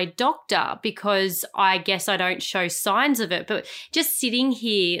by my doctor because I guess I don't show signs of it. But just sitting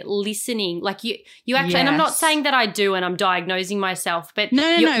here listening, like you actually, and I'm not saying that I do and I'm diagnosing myself, but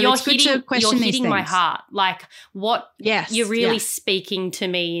you're hitting my heart. Like what you're really speaking to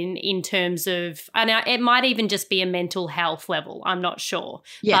me in terms of, and it might even just be a mental health level. I'm not sure.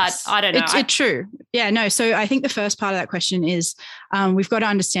 Yes. But I don't know. It's true. Yeah, no. So I think the first part of that question is we've got to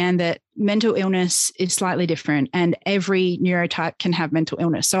understand that mental illness is slightly different and every neurotype can have mental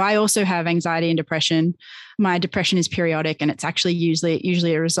illness. So I also have anxiety and depression. My depression is periodic and it's actually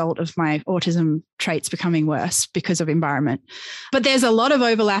usually a result of my autism traits becoming worse because of environment. But there's a lot of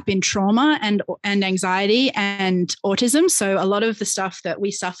overlap in trauma and anxiety and autism. So a lot of the stuff that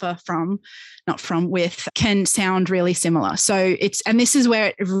we suffer with can sound really similar. So and this is where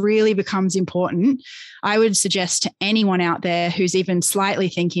it really becomes important. I would suggest to anyone out there who's even slightly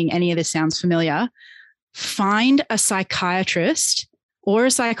thinking any of this sounds familiar, find a psychiatrist or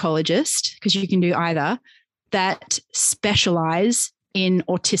a psychologist, because you can do either, that specialize in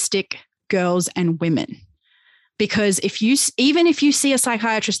autistic girls and women. Because even if you see a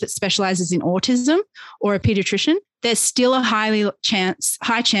psychiatrist that specializes in autism or a pediatrician, there's still a high chance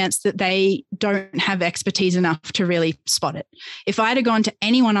that they don't have expertise enough to really spot it. If I'd have gone to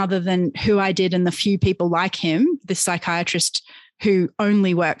anyone other than who I did and the few people like him, this psychiatrist who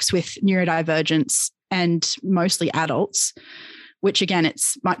only works with neurodivergence and mostly adults, which again,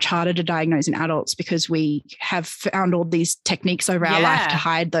 it's much harder to diagnose in adults because we have found all these techniques over our life to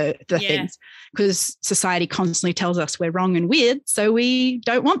hide the things, because society constantly tells us we're wrong and weird. So we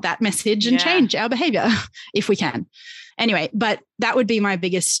don't want that message and change our behavior if we can. Anyway, but that would be my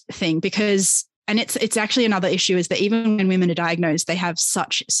biggest thing because, and it's actually another issue is that even when women are diagnosed, they have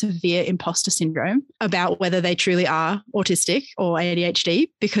such severe imposter syndrome about whether they truly are autistic or ADHD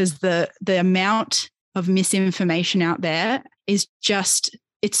because the amount of misinformation out there is just,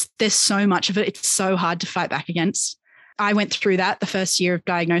 there's so much of it. It's so hard to fight back against. I went through that the first year of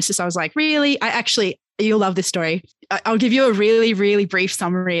diagnosis. I was like, really? You'll love this story. I'll give you a really, really brief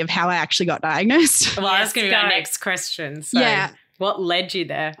summary of how I actually got diagnosed. Well, that's going to be my next question. So what led you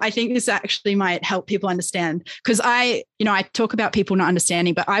there? I think this actually might help people understand because I talk about people not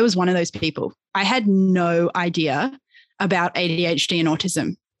understanding, but I was one of those people. I had no idea about ADHD and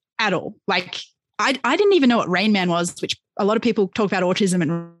autism at all. Like, I didn't even know what Rain Man was, which a lot of people talk about autism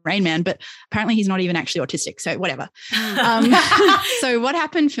and Rain Man, but apparently he's not even actually autistic. So whatever. So what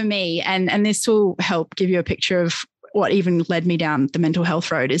happened for me, and this will help give you a picture of what even led me down the mental health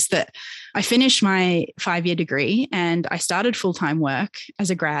road, is that I finished my 5-year degree and I started full-time work as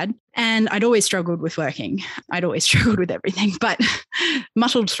a grad. And I'd always struggled with working. I'd always struggled with everything, but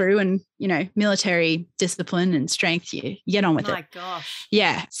muddled through and, military discipline and strength, you get on with it. My gosh.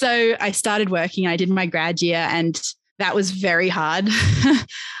 Yeah. So I started working. I did my grad year and that was very hard.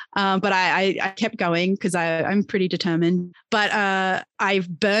 But I kept going because I'm pretty determined. But I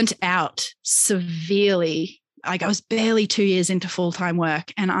burnt out severely. Like I was barely 2 years into full-time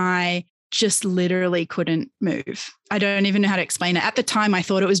work and I just literally couldn't move. I don't even know how to explain it. At the time, I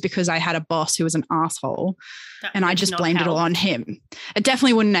thought it was because I had a boss who was an asshole and I just blamed it all on him. It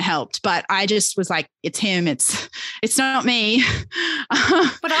definitely wouldn't have helped, but I just was like, it's him. It's not me.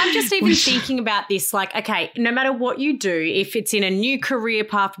 But I'm just even thinking about this, like, okay, no matter what you do, if it's in a new career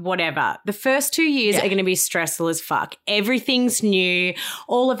path, whatever, the first 2 years are going to be stressful as fuck. Everything's new,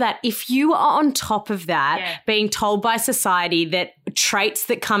 all of that. If you are on top of that, being told by society that traits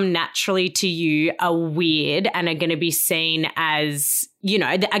that come naturally to you are weird and are going to be seen as,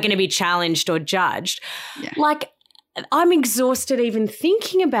 are going to be challenged or judged. Yeah. Like, I'm exhausted even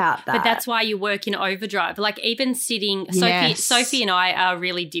thinking about that. But that's why you work in overdrive. Like even sitting, Sophie and I are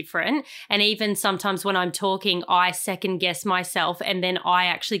really different. And even sometimes when I'm talking, I second guess myself and then I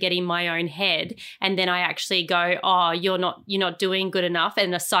actually get in my own head and then I actually go, oh, you're not doing good enough,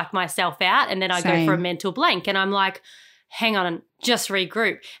 and I psych myself out and then I go for a mental blank and I'm like, hang on, just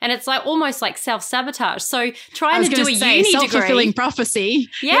regroup. And it's like almost like self-sabotage. So trying to do a uni degree. Self-fulfilling prophecy.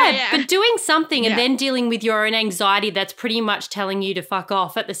 Yeah, but doing something and then dealing with your own anxiety that's pretty much telling you to fuck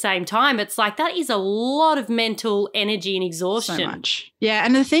off at the same time. It's like that is a lot of mental energy and exhaustion. So much. Yeah.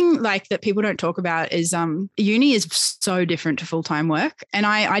 And the thing like that people don't talk about is uni is so different to full-time work. And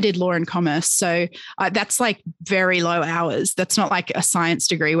I did law and commerce. So that's like very low hours. That's not like a science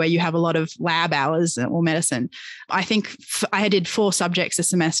degree where you have a lot of lab hours or medicine. I think I did 4 subjects a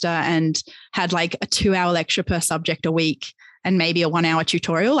semester and had like a 2-hour lecture per subject a week and maybe a 1-hour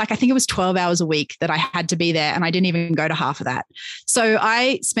tutorial. Like I think it was 12 hours a week that I had to be there, and I didn't even go to half of that. So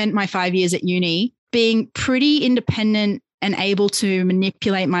I spent my 5 years at uni being pretty independent and able to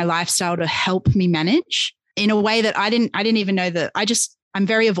manipulate my lifestyle to help me manage in a way that I didn't even know that I'm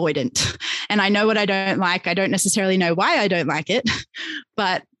very avoidant, and I know what I don't like. I don't necessarily know why I don't like it,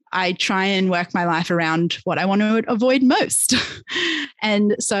 but I try and work my life around what I want to avoid most.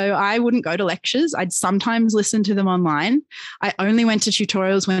 And so I wouldn't go to lectures. I'd sometimes listen to them online. I only went to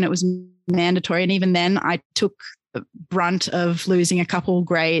tutorials when it was mandatory. And even then I took the brunt of losing a couple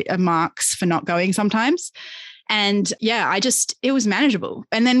grade marks for not going sometimes. And yeah, it was manageable.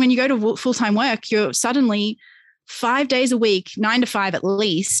 And then when you go to full-time work, you're suddenly 5 days a week, 9 to 5 at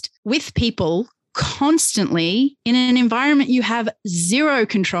least, with people constantly in an environment you have zero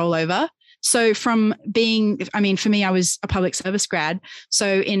control over. So for me, I was a public service grad.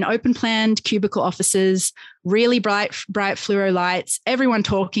 So in open planned cubicle offices, really bright fluoro lights, everyone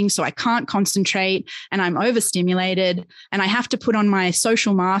talking. So I can't concentrate and I'm overstimulated and I have to put on my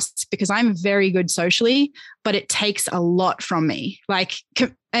social masks because I'm very good socially, but it takes a lot from me. Like,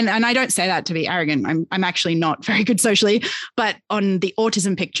 and I don't say that to be arrogant. I'm actually not very good socially, but on the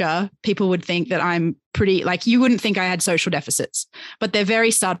autism picture, people would think that I'm pretty, like, you wouldn't think I had social deficits, but they're very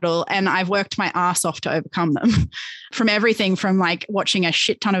subtle. And I've worked my ass off to overcome them from everything from like watching a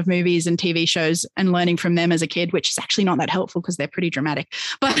shit ton of movies and TV shows and learning from them as a kid, which is actually not that helpful because they're pretty dramatic,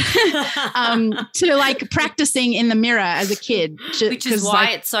 but to like practicing in the mirror as a kid. Which is why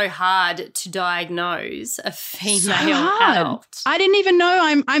it's so hard to diagnose a female adult. I didn't even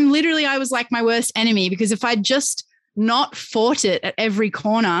know I was like my worst enemy, because if I'd just not fought it at every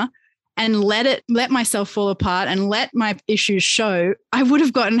corner and let myself fall apart and let my issues show, I would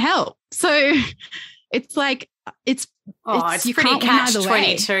have gotten help. So it's like, it's pretty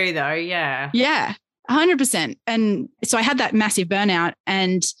catch-22 though. Yeah. Yeah. 100%. And so I had that massive burnout,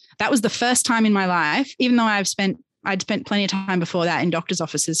 and that was the first time in my life, even though I'd spent plenty of time before that in doctor's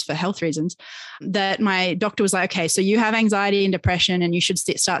offices for health reasons, that my doctor was like, okay, so you have anxiety and depression and you should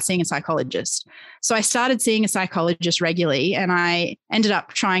start seeing a psychologist. So I started seeing a psychologist regularly, and I ended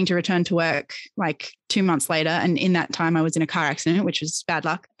up trying to return to work like 2 months later. And in that time I was in a car accident, which was bad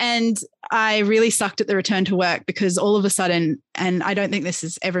luck. And I really sucked at the return to work because all of a sudden, and I don't think this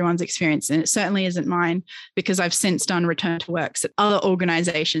is everyone's experience, and it certainly isn't mine, because I've since done return to works at other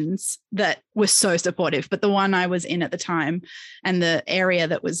organizations that were so supportive, but the one I was in at the time and the area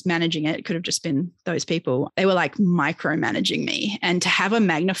that was managing it could have just been those people. They were like micromanaging me, and to have a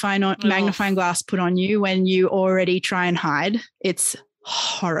magnifying glass put on you when you already try and hide, it's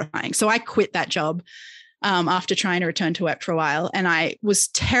horrifying. So I quit that job after trying to return to work for a while, and I was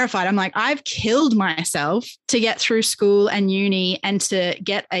terrified. I'm like, I've killed myself to get through school and uni and to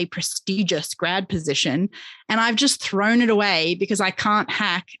get a prestigious grad position, and I've just thrown it away because I can't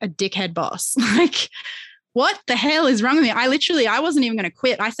hack a dickhead boss. Like, what the hell is wrong with me? I wasn't even going to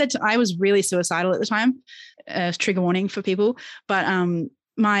quit. I was really suicidal at the time. Trigger warning for people, but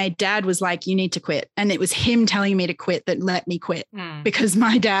my dad was like, you need to quit. And it was him telling me to quit that let me quit, because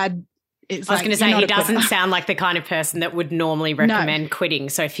my dad is I was going to say, he doesn't sound like the kind of person that would normally recommend quitting.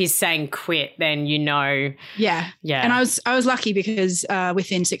 So if he's saying quit, then you know. Yeah. Yeah. And I was lucky because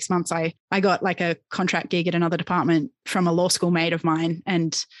within 6 months, I got like a contract gig at another department from a law school mate of mine.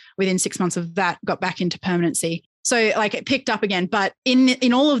 And within 6 months of that, got back into permanency. So like it picked up again. But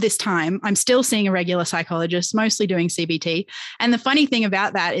in all of this time, I'm still seeing a regular psychologist, mostly doing CBT. And the funny thing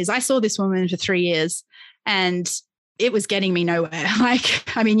about that is I saw this woman for 3 years and it was getting me nowhere.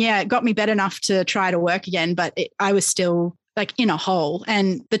 Like, I mean, yeah, it got me better enough to try to work again, but I was still like in a hole.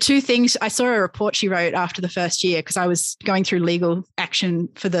 And the two things, I saw a report she wrote after the first year, because I was going through legal action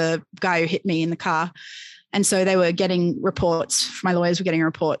for the guy who hit me in the car. And so they were getting reports, my lawyers were getting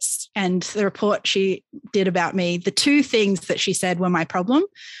reports. And the report she did about me, the two things that she said were my problem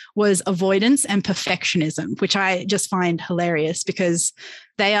was avoidance and perfectionism, which I just find hilarious because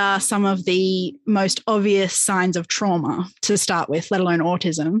they are some of the most obvious signs of trauma to start with, let alone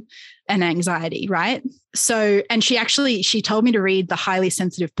autism. and anxiety, right? So, and she told me to read the Highly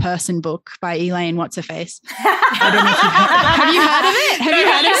Sensitive Person book by Elaine What's-Her-Face. I don't know if have you heard of it? Have you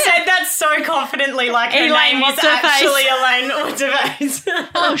heard of you it? said that so confidently, like her name is actually Elaine What's-Her-Face.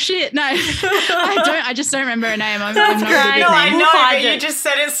 Oh shit, no. I just don't remember her name. I'm That's not great. good with No, I names. know, but find you it. just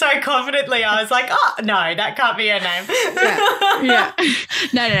said it so confidently. I was like, oh, no, that can't be her name. Yeah.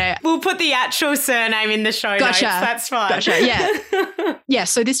 No. We'll put the actual surname in the show Gotcha. notes. That's fine. Gotcha. Yeah. Yeah.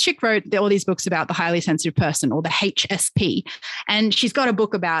 So this chick wrote all these books about the highly sensitive person, or the HSP. And she's got a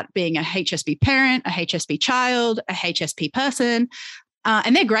book about being a HSP parent, a HSP child, a HSP person.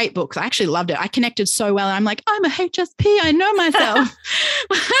 And they're great books. I actually loved it. I connected so well. And I'm like, I'm a HSP. I know myself.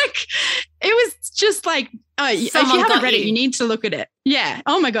 Like, it was just like, oh, if you haven't read it, you need to look at it. Yeah.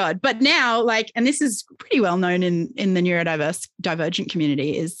 Oh my God. But now, like, and this is pretty well known in the neurodivergent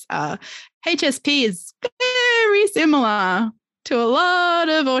community, is HSP is very similar to a lot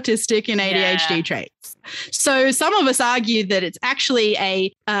of autistic and ADHD traits. So some of us argue that it's actually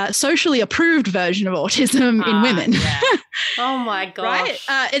a socially approved version of autism in women. Yeah. Oh my gosh.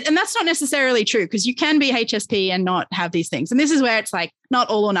 Right? And that's not necessarily true, because you can be HSP and not have these things. And this is where it's like not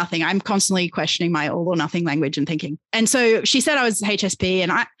all or nothing. I'm constantly questioning my all or nothing language and thinking. And so she said I was HSP,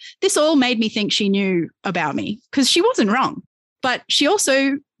 and this all made me think she knew about me, because she wasn't wrong, but she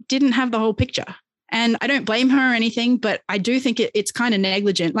also didn't have the whole picture. And I don't blame her or anything, but I do think it's kind of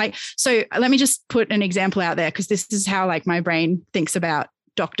negligent. Like, so let me just put an example out there, because this is how like my brain thinks about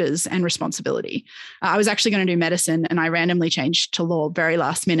doctors and responsibility. I was actually going to do medicine, and I randomly changed to law very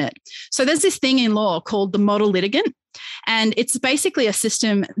last minute. So there's this thing in law called the model litigant. And it's basically a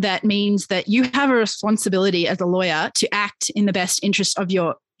system that means that you have a responsibility as a lawyer to act in the best interest of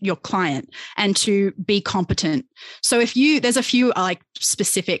your client and to be competent. So there's a few like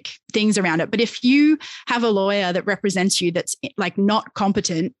specific things around it, but if you have a lawyer that represents you that's like not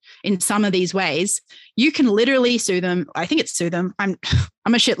competent in some of these ways, you can literally sue them. I think it's sue them. I'm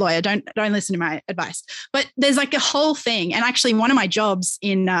a shit lawyer. Don't listen to my advice. But there's like a whole thing. And actually one of my jobs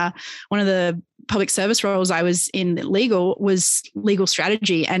in one of the public service roles I was in legal was legal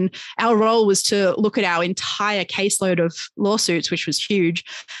strategy. And our role was to look at our entire caseload of lawsuits, which was huge,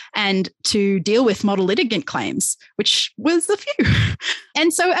 and to deal with model litigant claims, which was a few.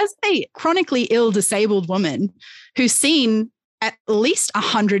 And so as a chronically ill disabled woman who's seen at least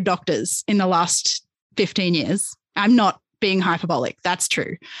 100 doctors in the last 15 years, I'm not being hyperbolic, that's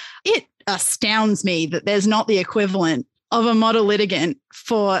true. It astounds me that there's not the equivalent of a model litigant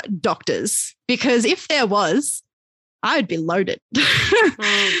for doctors, because if there was, I would be loaded.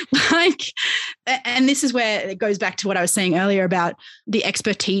 And this is where it goes back to what I was saying earlier about the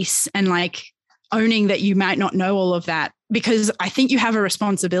expertise and like owning that you might not know all of that, because I think you have a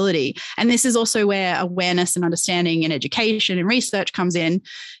responsibility. And this is also where awareness and understanding and education and research comes in,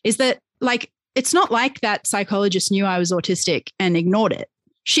 is that like, it's not like that psychologist knew I was autistic and ignored it.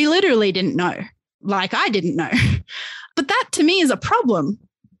 She literally didn't know, like I didn't know. But that to me is a problem.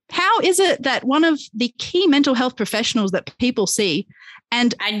 How is it that one of the key mental health professionals that people see,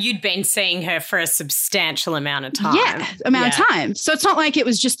 and you'd been seeing her for a substantial amount of time. Yeah, amount of time. So it's not like it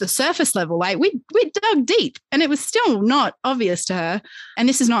was just the surface level. Like we dug deep, and it was still not obvious to her. And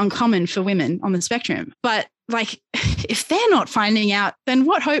this is not uncommon for women on the spectrum. But like, if they're not finding out, then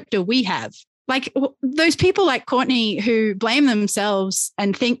what hope do we have? Like those people like Courtney who blame themselves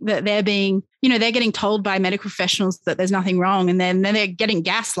and think that they're being, they're getting told by medical professionals that there's nothing wrong, and then they're getting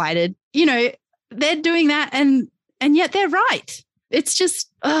gaslighted. They're doing that, and yet they're right. It's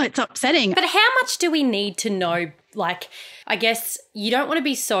just, it's upsetting. But how much do we need to know? Like, I guess you don't want to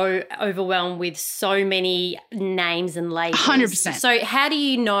be so overwhelmed with so many names and labels. 100%. So how do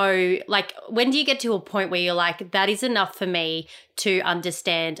you know, like, when do you get to a point where you're like, that is enough for me to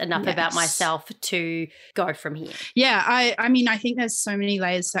understand enough about myself to go from here? Yeah, I mean, I think there's so many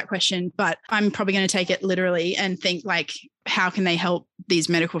layers to that question, but I'm probably going to take it literally and think like, how can they help these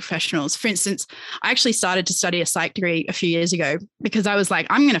medical professionals? For instance, I actually started to study a psych degree a few years ago because I was like,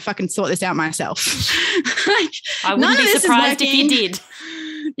 I'm going to fucking sort this out myself. Like, I wouldn't be surprised if you did.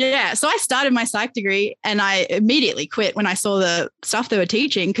 Yeah. So I started my psych degree and I immediately quit when I saw the stuff they were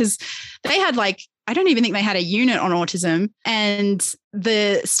teaching, because they had like, I don't even think they had a unit on autism. And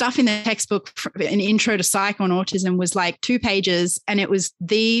the stuff in the textbook, an intro to psych on autism, was like 2 pages. And it was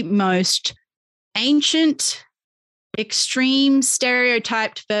the most ancient, extreme,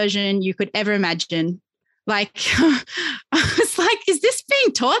 stereotyped version you could ever imagine. Like, I was like, is this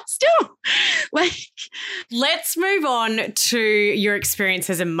being taught still? Like, let's move on to your experience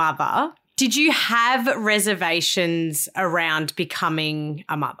as a mother. Did you have reservations around becoming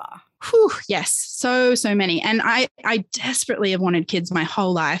a mother? Yes, so many. And I desperately have wanted kids my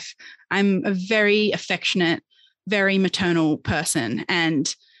whole life. I'm a very affectionate, very maternal person.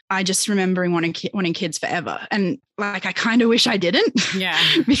 And I just remember wanting kids forever. And like, I kind of wish I didn't. Yeah.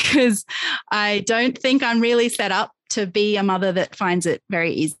 Because I don't think I'm really set up to be a mother that finds it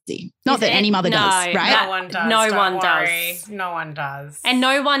very easy. Not that any mother does, right? No one does. No one does. And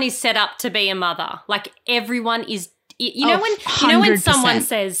no one is set up to be a mother. Like everyone is, you know when someone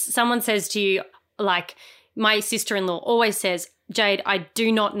says to you, like my sister-in-law always says, Jade, I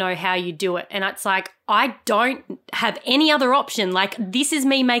do not know how you do it. And it's like, I don't have any other option. Like, this is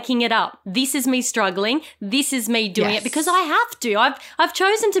me making it up. This is me struggling. This is me doing it because I have to. I've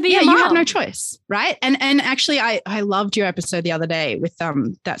chosen to be a mom. You have no choice, right? And actually, I loved your episode the other day with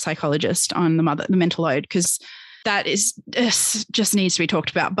that psychologist on the mental load, because that is just needs to be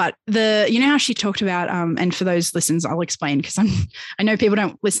talked about. But you know how she talked about, and for those listeners, I'll explain, because I know people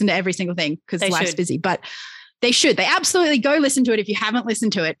don't listen to every single thing because life's busy, but they should. They absolutely go listen to it if you haven't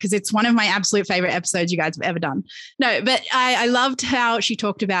listened to it, because it's one of my absolute favorite episodes you guys have ever done. No, but I loved how she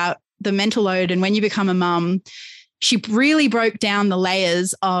talked about the mental load, and when you become a mum, she really broke down the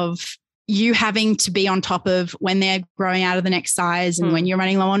layers of you having to be on top of when they're growing out of the next size and when you're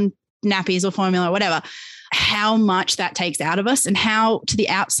running low on nappies or formula or whatever, how much that takes out of us, and how to the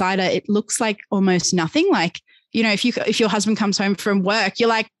outsider it looks like almost nothing. Like, you know, if your husband comes home from work, you're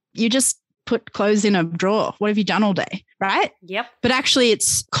like, you just put clothes in a drawer. What have you done all day? Right? Yep. But actually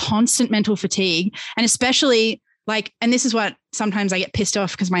it's constant mental fatigue. And especially like, and this is what sometimes I get pissed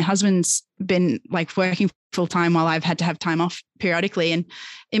off, because my husband's been like working full time while I've had to have time off periodically. And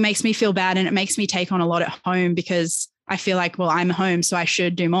it makes me feel bad, and it makes me take on a lot at home, because I feel like, well, I'm home, so I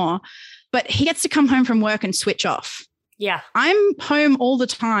should do more. But he gets to come home from work and switch off. Yeah. I'm home all the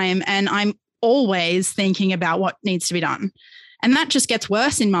time, and I'm always thinking about what needs to be done. And that just gets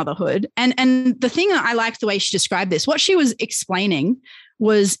worse in motherhood. And the thing that I liked the way she described this, what she was explaining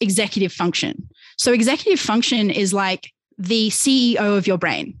was executive function. So executive function is like the CEO of your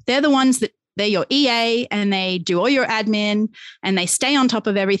brain. They're the ones that they're your EA, and they do all your admin, and they stay on top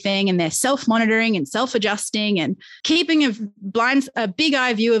of everything, and they're self-monitoring and self-adjusting and keeping a big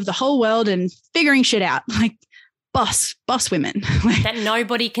eye view of the whole world and figuring shit out. Like, boss women that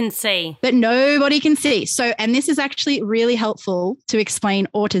nobody can see. So, and this is actually really helpful to explain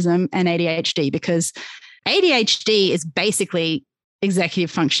autism and ADHD, because ADHD is basically executive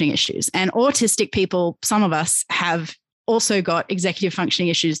functioning issues, and autistic people, some of us, have also got executive functioning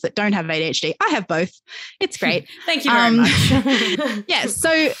issues that don't have ADHD. I have both. It's great. Thank you very much. Yeah. So,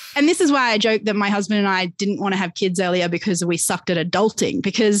 and this is why I joke that my husband and I didn't want to have kids earlier, because we sucked at adulting,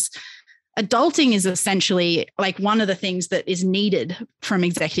 because adulting is essentially like one of the things that is needed from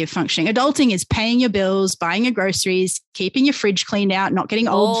executive functioning. Adulting is paying your bills, buying your groceries, keeping your fridge cleaned out, not getting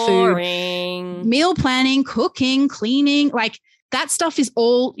old food, meal planning, cooking, cleaning. Like, that stuff is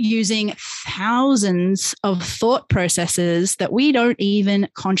all using thousands of thought processes that we don't even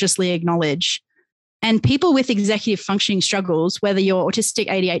consciously acknowledge. And people with executive functioning struggles, whether you're autistic,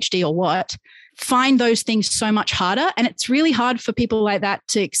 ADHD or what, find those things so much harder. And it's really hard for people like that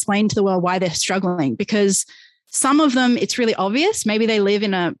to explain to the world why they're struggling, because some of them, it's really obvious. Maybe they live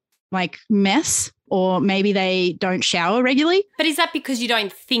in a mess, or maybe they don't shower regularly. But is that because you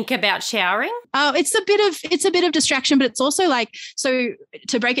don't think about showering? It's a bit of distraction, but it's also like, so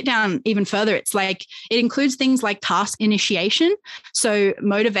to break it down even further, it's like it includes things like task initiation. So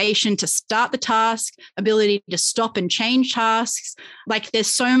motivation to start the task, ability to stop and change tasks. Like, there's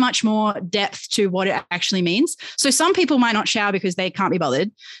so much more depth to what it actually means. So some people might not shower because they can't be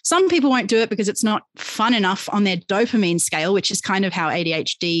bothered. Some people won't do it because it's not fun enough on their dopamine scale, which is kind of how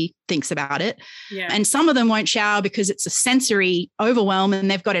ADHD thinks about it. Yeah. And some of them won't shower because it's a sensory overwhelm, and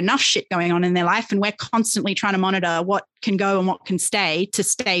they've got enough shit going on in their life, and we're constantly trying to monitor what can go and what can stay to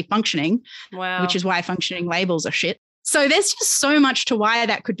stay functioning. Wow. Which is why functioning labels are shit. So there's just so much to why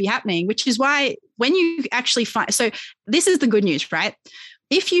that could be happening, which is why when you actually find, so this is the good news, right?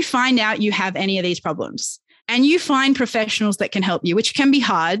 If you find out you have any of these problems and you find professionals that can help you, which can be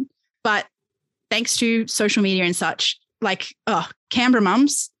hard, but thanks to social media and such, like Canberra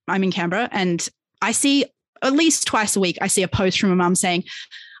mums, I'm in Canberra, and I see at least twice a week, I see a post from a mum saying,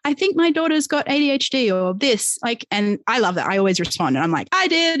 I think my daughter's got ADHD or this, like, and I love that. I always respond, and I'm like, I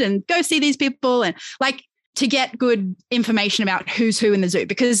did, and go see these people, and like, to get good information about who's who in the zoo.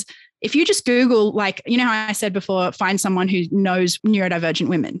 Because if you just Google, like, you know how I said before, find someone who knows neurodivergent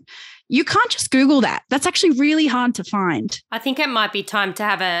women, you can't just Google that. That's actually really hard to find. I think it might be time to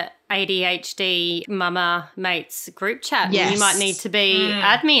have ADHD mama mates group chat. Yes. And you might need to be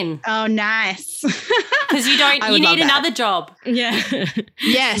admin. Oh, nice. Because you need another job. Yeah.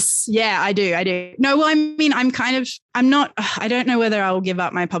 Yes. Yeah, I do. No, well, I mean, I don't know whether I'll give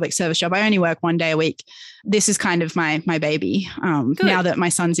up my public service job. I only work 1 day a week. This is kind of my baby. Now that my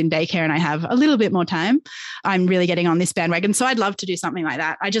son's in daycare and I have a little bit more time, I'm really getting on this bandwagon. So I'd love to do something like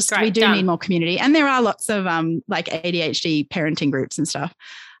that. We do need more community. And there are lots of like ADHD parenting groups and stuff.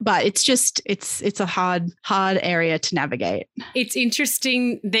 But it's just, it's a hard area to navigate. It's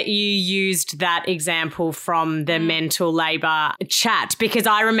interesting that you used that example from the mental labor chat, because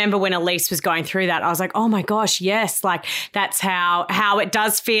I remember when Elise was going through that, I was like, oh my gosh, yes, like that's how it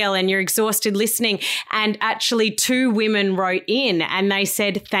does feel, and you're exhausted listening. And actually 2 women wrote in and they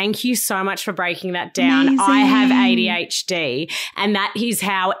said, thank you so much for breaking that down. Amazing. I have ADHD and that is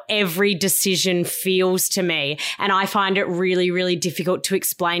how every decision feels to me. And I find it really, really difficult to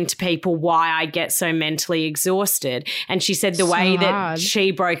explain to people why I get so mentally exhausted. And she said the way that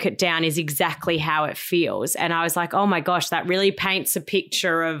she broke it down is exactly how it feels. And I was like, oh my gosh, that really paints a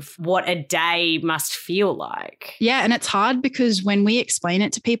picture of what a day must feel like. Yeah. And it's hard because when we explain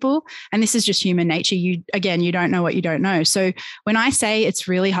it to people, and this is just human nature, you don't know what you don't know. So when I say it's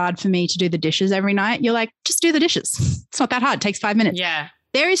really hard for me to do the dishes every night, you're like, just do the dishes. It's not that hard. It takes 5 minutes. Yeah.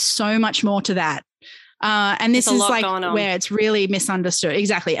 There is so much more to that. And this is like where it's really misunderstood.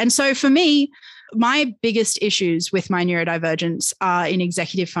 Exactly. And so for me, my biggest issues with my neurodivergence are in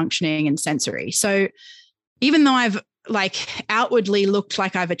executive functioning and sensory. So even though I've like outwardly looked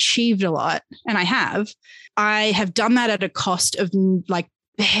like I've achieved a lot, and I have done that at a cost of like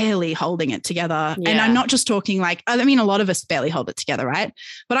barely holding it together. Yeah. And I'm not just talking like, I mean, a lot of us barely hold it together, right?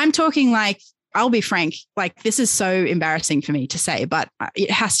 But I'm talking like, I'll be frank, like this is so embarrassing for me to say, but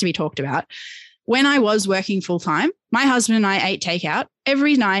it has to be talked about. When I was working full time, my husband and I ate takeout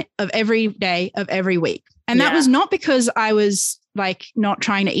every night of every day of every week. And that was not because I was like not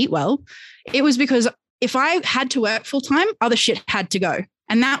trying to eat well. It was because if I had to work full time, other shit had to go.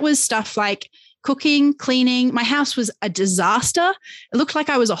 And that was stuff like cooking, cleaning. My house was a disaster. It looked like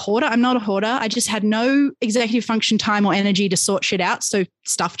I was a hoarder. I'm not a hoarder. I just had no executive function time or energy to sort shit out. So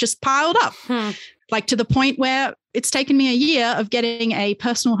stuff just piled up. Like to the point where it's taken me a year of getting a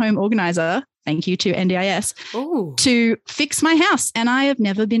personal home organizer, thank you to NDIS, to fix my house. And I have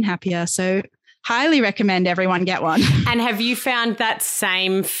never been happier. So highly recommend everyone get one. And have you found that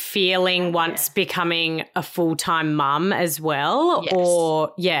same feeling once becoming a full-time mum as well? Yes.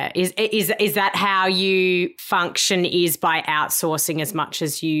 Or is that how you function, is by outsourcing as much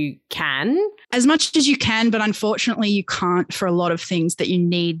as you can? As much as you can, but unfortunately you can't for a lot of things that you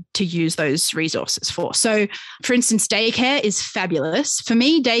need to use those resources for. So for instance, daycare is fabulous. For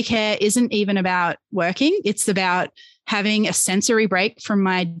me, daycare isn't even about working. It's about having a sensory break from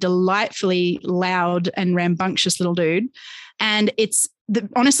my delightfully loud and rambunctious little dude. And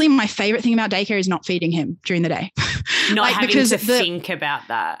honestly, my favorite thing about daycare is not feeding him during the day. Not having to think about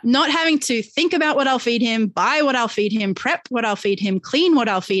that. Not having to think about what I'll feed him, buy what I'll feed him, prep what I'll feed him, clean what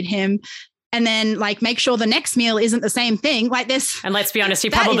I'll feed him, and then like make sure the next meal isn't the same thing. Like this. And let's be honest, he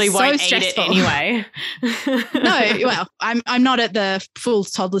probably won't eat it anyway. No, well, I'm not at the full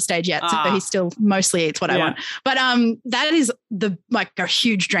toddler stage yet, so he still mostly eats what I want. But that is a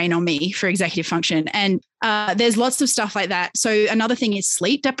huge drain on me for executive function. And there's lots of stuff like that. So another thing is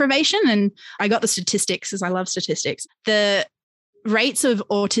sleep deprivation. And I got the statistics, as I love statistics. The rates of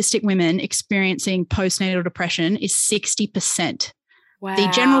autistic women experiencing postnatal depression is 60%. Wow. The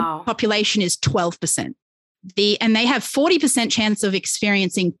general population is 12%. And they have 40% chance of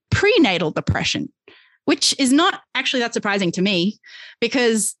experiencing prenatal depression, which is not actually that surprising to me,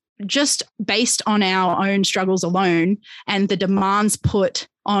 because just based on our own struggles alone and the demands put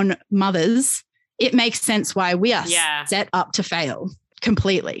on mothers, it makes sense why we are set up to fail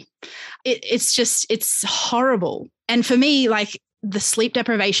completely. It's horrible. And for me, like, the sleep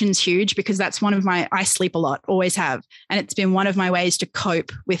deprivation is huge because that's I sleep a lot, always have. And it's been one of my ways to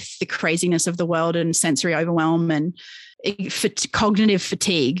cope with the craziness of the world and sensory overwhelm and cognitive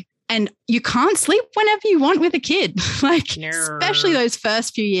fatigue. And you can't sleep whenever you want with a kid, especially those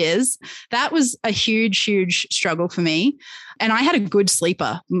first few years. That was a huge, huge struggle for me. And I had a good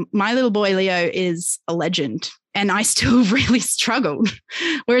sleeper. My little boy, Leo, is a legend. And I still really struggled.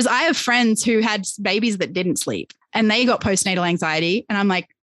 Whereas I have friends who had babies that didn't sleep and they got postnatal anxiety. And I'm like,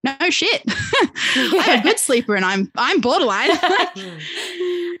 no shit. I'm a good sleeper and I'm borderline.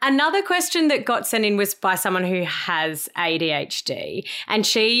 Another question that got sent in was by someone who has ADHD, and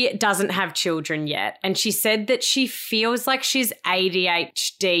she doesn't have children yet. And she said that she feels like she's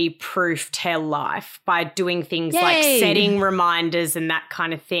ADHD proofed her life by doing things like setting reminders and that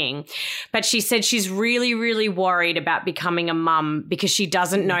kind of thing. But she said she's really, really worried about becoming a mum because she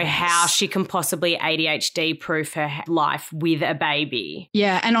doesn't know how she can possibly ADHD proof her life with a baby.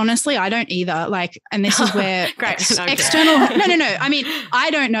 Yeah. And honestly, I don't either. Like, and this is where external, no. I mean, I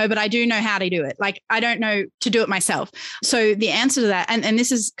don't know, but I do know how to do it. Like, I don't know to do it myself. So the answer to that, and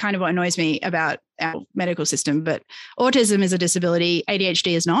this is kind of what annoys me about our medical system, but autism is a disability,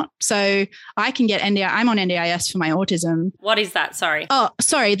 ADHD is not. So I can get NDI. I'm on NDIS for my autism. What is that? Sorry. Oh,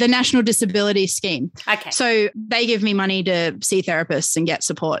 sorry. The National Disability Scheme. Okay. So they give me money to see therapists and get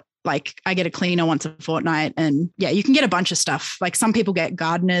support. Like I get a cleaner once a fortnight, and yeah, you can get a bunch of stuff. Like some people get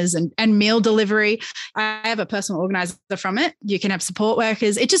gardeners and meal delivery. I have a personal organizer from it. You can have support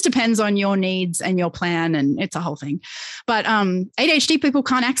workers. It just depends on your needs and your plan, and it's a whole thing. But ADHD people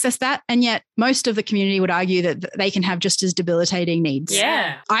can't access that. And yet most of the community would argue that they can have just as debilitating needs.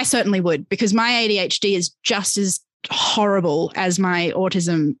 Yeah. I certainly would, because my ADHD is just as horrible as my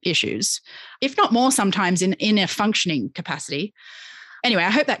autism issues, if not more sometimes in a functioning capacity. Anyway,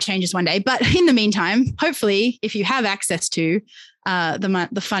 I hope that changes one day. But in the meantime, hopefully, if you have access to the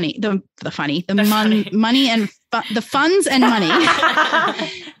money and the funds and money.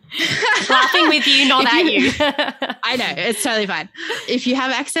 Laughing with you, not at you. I know, it's totally fine. If you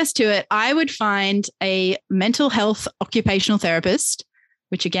have access to it, I would find a mental health occupational therapist,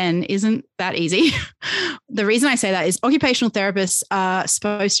 which again isn't that easy. The reason I say that is occupational therapists are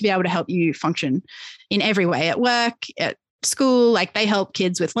supposed to be able to help you function in every way, at work, at school, like they help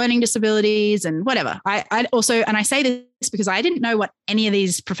kids with learning disabilities and whatever. I also, and I say this because I didn't know what any of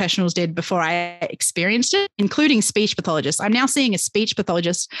these professionals did before I experienced it, including speech pathologists. I'm now seeing a speech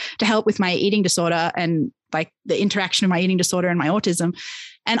pathologist to help with my eating disorder and like the interaction of my eating disorder and my autism.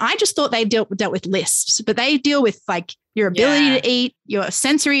 And I just thought they dealt with lisps, but they deal with like your ability to eat, your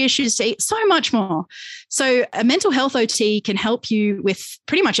sensory issues to eat, so much more. So a mental health OT can help you with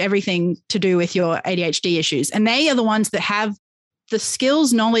pretty much everything to do with your ADHD issues. And they are the ones that have the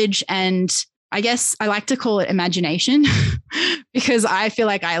skills, knowledge, and I guess I like to call it imagination because I feel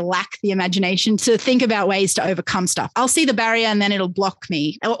like I lack the imagination to think about ways to overcome stuff. I'll see the barrier and then it'll block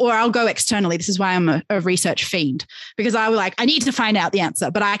me, or I'll go externally. This is why I'm a research fiend, because I was like, I need to find out the answer,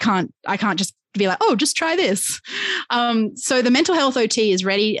 but I can't just be like, oh, just try this. So the mental health OT is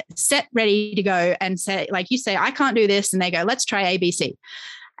ready to go and say, like you say, I can't do this. And they go, let's try ABC.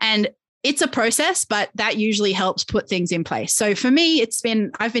 And it's a process, but that usually helps put things in place. So for me,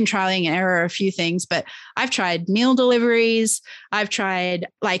 I've been trialing and error a few things, but I've tried meal deliveries. I've tried,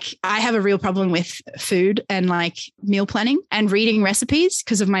 like, I have a real problem with food and like meal planning and reading recipes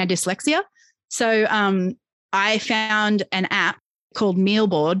because of my dyslexia. So I found an app called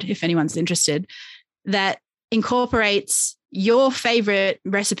Mealboard, if anyone's interested, that incorporates your favorite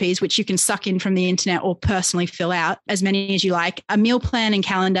recipes, which you can suck in from the internet or personally fill out as many as you like, a meal plan and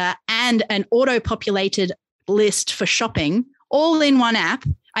calendar, and an auto-populated list for shopping, all in one app.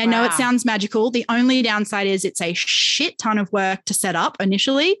 I know it sounds magical. The only downside is it's a shit ton of work to set up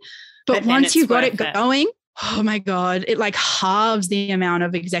initially, but once you've got it going, oh my God, it like halves the amount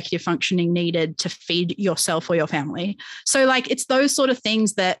of executive functioning needed to feed yourself or your family. So like it's those sort of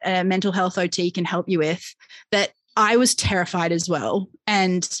things that a mental health OT can help you with that I was terrified as well.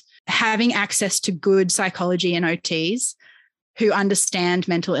 And having access to good psychology and OTs who understand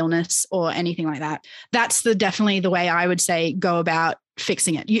mental illness or anything like that, that's definitely the way I would say go about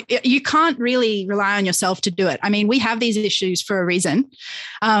fixing it. You can't really rely on yourself to do it. I mean, we have these issues for a reason.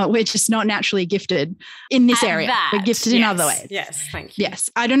 We're just not naturally gifted in this area. We're gifted in other ways. Yes, thank you. Yes.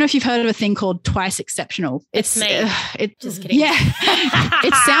 I don't know if you've heard of a thing called twice exceptional. It's me. Just kidding. Yeah.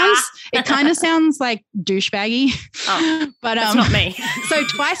 It kind of sounds like douchebaggy. Oh, but it's not me. So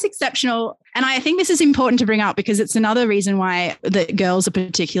twice exceptional. And I think this is important to bring up because it's another reason why the girls are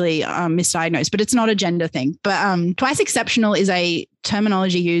particularly misdiagnosed, but it's not a gender thing. But twice exceptional is a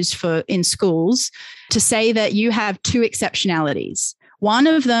terminology used in schools to say that you have two exceptionalities. One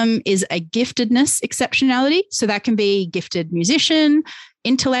of them is a giftedness exceptionality. So that can be gifted musician,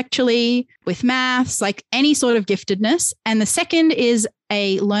 intellectually, with maths, like any sort of giftedness. And the second is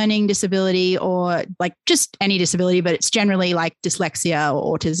a learning disability or like just any disability, but it's generally like dyslexia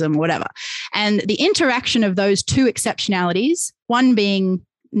or autism or whatever. And the interaction of those two exceptionalities, one being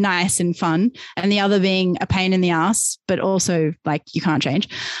nice and fun and the other being a pain in the ass, but also like you can't change.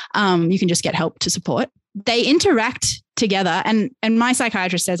 You can just get help to support. they interact together. And my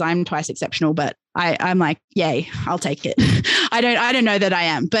psychiatrist says I'm twice exceptional, but I'm like, yay, I'll take it. I don't know that I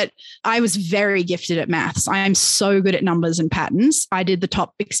am, but I was very gifted at maths. I am so good at numbers and patterns. I did the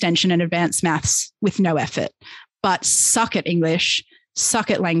top extension and advanced maths with no effort, but suck at English,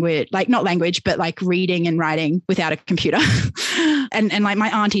 suck at language, like not language, but like reading and writing without a computer. and like my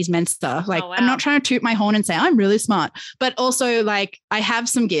auntie's Mensa, like, oh, wow. I'm not trying to toot my horn and say I'm really smart, but also like I have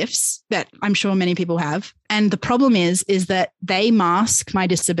some gifts that I'm sure many people have. And the problem is that they mask my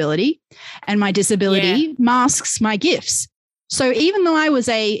disability and my disability masks my gifts. So even though I was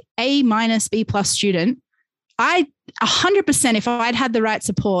a A-B+ student, I 100%, if I'd had the right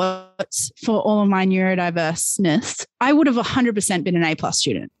supports for all of my neurodiverseness, I would have 100% been an A+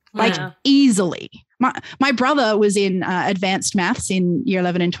 student, like easily. My brother was in advanced maths in year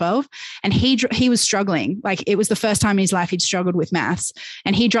 11 and 12, and he was struggling. Like it was the first time in his life he'd struggled with maths,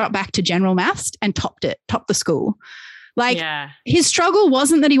 and he dropped back to general maths and topped the school. Like his struggle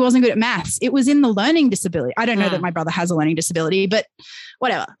wasn't that he wasn't good at maths. It was in the learning disability. I don't know that my brother has a learning disability, but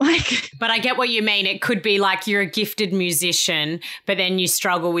whatever. But I get what you mean. It could be like you're a gifted musician, but then you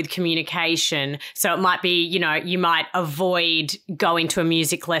struggle with communication. So it might be, you might avoid going to a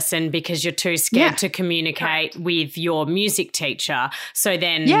music lesson because you're too scared to communicate with your music teacher. So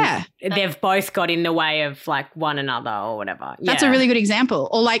then they've both got in the way of like one another or whatever. That's a really good example.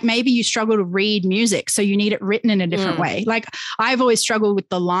 Or like maybe you struggle to read music, so you need it written in a different way. Like I've always struggled with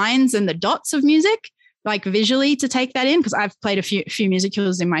the lines and the dots of music, like visually to take that in, because I've played a few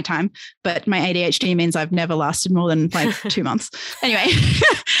musicals in my time, but my ADHD means I've never lasted more than like 2 months. Anyway.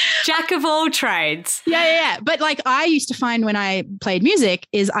 Jack of all trades. Yeah. But like I used to find when I played music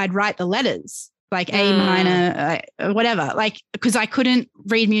is I'd write the letters, like A minor, whatever, like, because I couldn't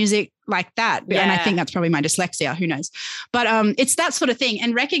read music like that. Yeah. And I think that's probably my dyslexia, who knows? But it's that sort of thing.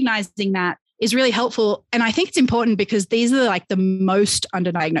 And recognizing that is really helpful. And I think it's important because these are like the most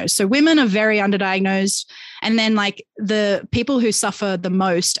underdiagnosed. So women are very underdiagnosed. And then like the people who suffer the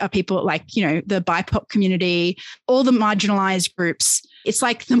most are people like, the BIPOC community, all the marginalized groups. It's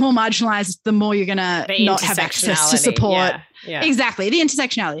like the more marginalized, the more you're going to not have access to support. Yeah. Exactly. The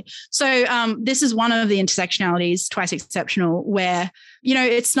intersectionality. So this is one of the intersectionalities, twice exceptional, where,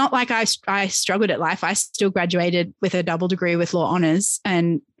 it's not like I struggled at life. I still graduated with a double degree with law honors,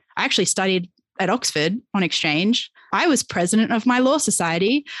 and I actually studied at Oxford on exchange. I was president of my law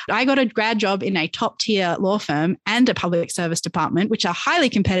society. I got a grad job in a top tier law firm and a public service department, which are highly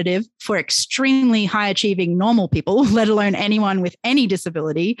competitive for extremely high achieving normal people, let alone anyone with any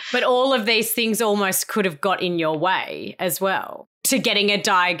disability. But all of these things almost could have got in your way as well to getting a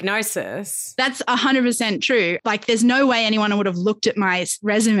diagnosis. That's 100% true. Like there's no way anyone would have looked at my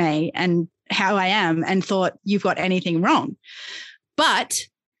resume and how I am and thought you've got anything wrong. But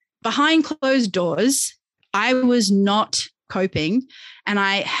behind closed doors, I was not coping, and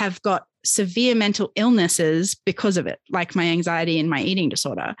I have got severe mental illnesses because of it, like my anxiety and my eating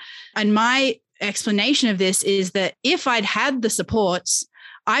disorder. And my explanation of this is that if I'd had the supports,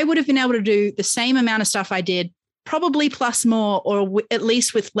 I would have been able to do the same amount of stuff I did, probably plus more, or at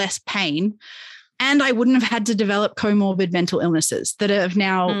least with less pain. And I wouldn't have had to develop comorbid mental illnesses that have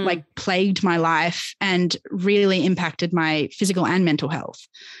now like plagued my life and really impacted my physical and mental health.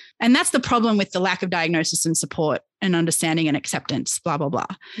 And that's the problem with the lack of diagnosis and support and understanding and acceptance, blah, blah, blah,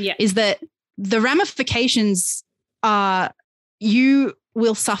 is that the ramifications are you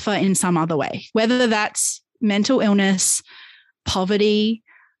will suffer in some other way, whether that's mental illness, poverty,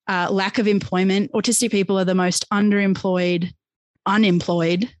 lack of employment. Autistic people are the most underemployed,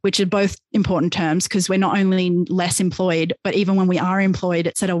 unemployed, which are both important terms because we're not only less employed, but even when we are employed,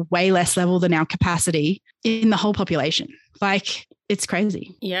 it's at a way less level than our capacity in the whole population. Like, it's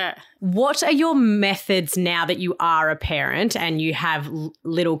crazy. Yeah. What are your methods now that you are a parent and you have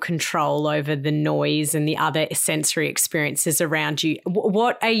little control over the noise and the other sensory experiences around you?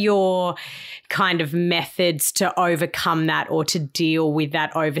 What are your kind of methods to overcome that or to deal with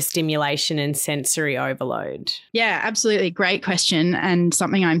that overstimulation and sensory overload? Yeah, absolutely. Great question, and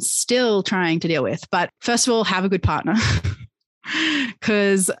something I'm still trying to deal with. But first of all, have a good partner.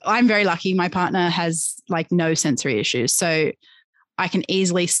 Because I'm very lucky. My partner has like no sensory issues. So I can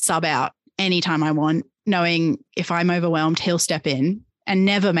easily sub out anytime I want, knowing if I'm overwhelmed, he'll step in and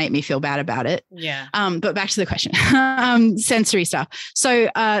never make me feel bad about it. Yeah. But back to the question, sensory stuff. So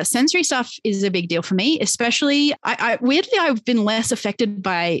sensory stuff is a big deal for me, especially weirdly, I've been less affected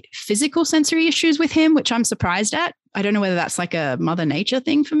by physical sensory issues with him, which I'm surprised at. I don't know whether that's like a mother nature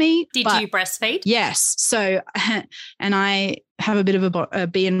thing for me. Did you breastfeed? Yes. So, and I have a bit of a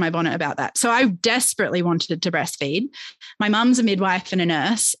bee in my bonnet about that. So I desperately wanted to breastfeed. My mum's a midwife and a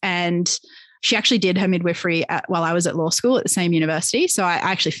nurse, and She actually did her midwifery while I was at law school at the same university. So I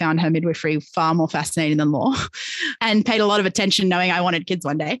actually found her midwifery far more fascinating than law and paid a lot of attention knowing I wanted kids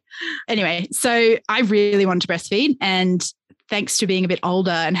one day. Anyway, so I really wanted to breastfeed. And thanks to being a bit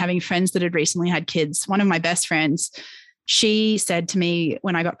older and having friends that had recently had kids, one of my best friends, she said to me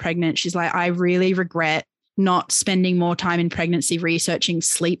when I got pregnant, she's like, I really regret not spending more time in pregnancy researching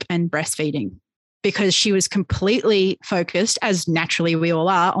sleep and breastfeeding, because she was completely focused, as naturally we all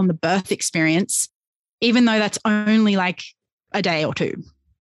are, on the birth experience, even though that's only like a day or two.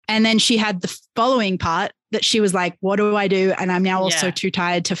 And then she had the following part that she was like, what do I do? And I'm now also too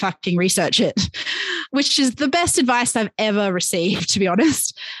tired to fucking research it, which is the best advice I've ever received, to be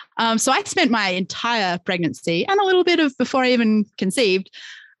honest. So I spent my entire pregnancy and a little bit of before I even conceived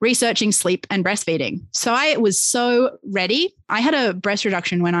researching sleep and breastfeeding. So I was so ready. I had a breast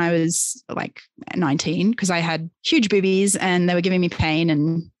reduction when I was like 19 because I had huge boobies and they were giving me pain,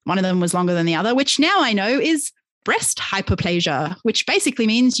 and one of them was longer than the other, which now I know is breast hyperplasia, which basically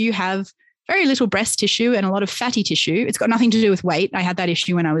means you have very little breast tissue and a lot of fatty tissue. It's got nothing to do with weight. I had that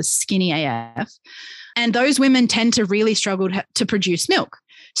issue when I was skinny AF. And those women tend to really struggle to produce milk.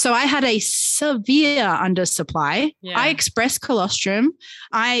 So I had a severe undersupply. Yeah. I expressed colostrum.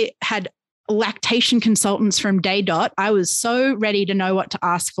 I had lactation consultants from day dot. I was so ready to know what to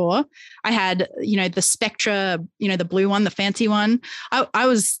ask for. I had, the Spectra, the blue one, the fancy one. I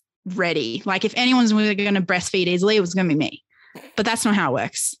was ready. Like if anyone's going to breastfeed easily, it was going to be me. But that's not how it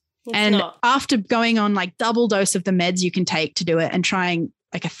works. After going on like double dose of the meds you can take to do it and trying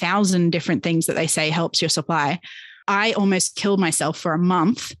like 1,000 different things that they say helps your supply, I almost killed myself for a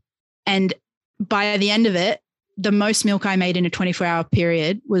month. And by the end of it, the most milk I made in a 24-hour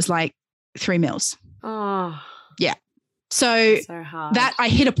period was like 3 mils. Oh. Yeah. So hard. That I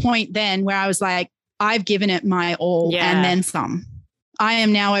hit a point then where I was like, I've given it my all and then some. I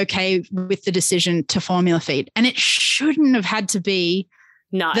am now okay with the decision to formula feed. And it shouldn't have had to be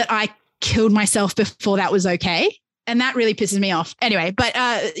that I killed myself before that was okay. And that really pisses me off. Anyway, but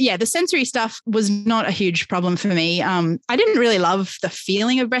the sensory stuff was not a huge problem for me. I didn't really love the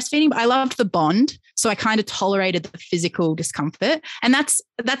feeling of breastfeeding, but I loved the bond. So I kind of tolerated the physical discomfort. And I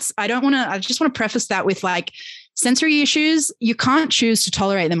just want to preface that with like sensory issues, you can't choose to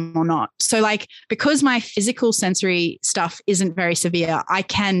tolerate them or not. So like, because my physical sensory stuff isn't very severe, I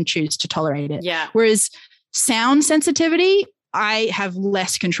can choose to tolerate it. Yeah. Whereas sound sensitivity, I have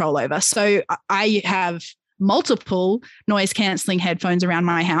less control over. So I have multiple noise cancelling headphones around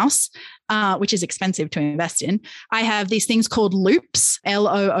my house, which is expensive to invest in. I have these things called loops,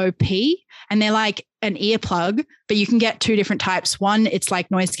 L-O-O-P, and they're like an earplug, but you can get 2 different types. One, it's like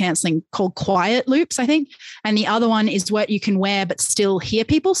noise cancelling called quiet loops, I think. And the other one is what you can wear but still hear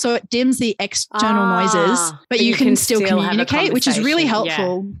people. So it dims the external noises, but you can still communicate, which is really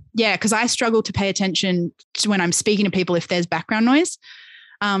helpful. Yeah, because I struggle to pay attention to when I'm speaking to people if there's background noise.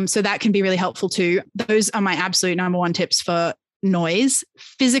 So that can be really helpful too. Those are my absolute number one tips for noise.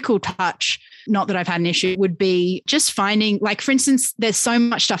 Physical touch, not that I've had an issue, would be just finding, like, for instance, there's so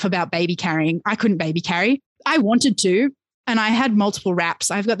much stuff about baby carrying. I couldn't baby carry. I wanted to, and I had multiple wraps.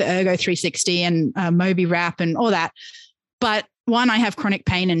 I've got the Ergo 360 and Moby wrap and all that. But one, I have chronic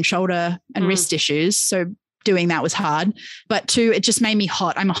pain and shoulder and wrist issues. So doing that was hard. But 2, it just made me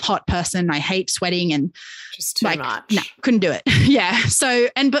hot. I'm a hot person. I hate sweating and just too much. No, couldn't do it. Yeah. So,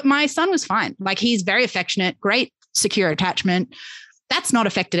 but my son was fine. Like he's very affectionate, great secure attachment. That's not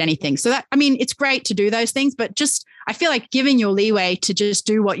affected anything. So it's great to do those things, but just, I feel like giving your leeway to just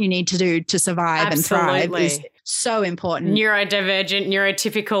do what you need to do to survive and thrive is so important. Neurodivergent,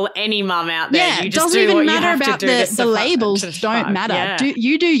 neurotypical, any mum out there. Yeah, you it just doesn't do even what matter you have about to do the labels don't matter. Yeah.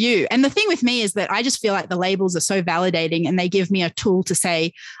 You do you. And the thing with me is that I just feel like the labels are so validating and they give me a tool to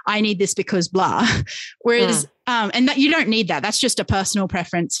say, I need this because blah. Whereas, and that you don't need that. That's just a personal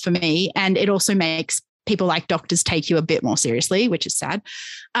preference for me. And it also makes people like doctors take you a bit more seriously, which is sad.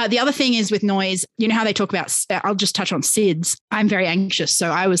 The other thing is with noise, you know how they talk about, I'll just touch on SIDS. I'm very anxious.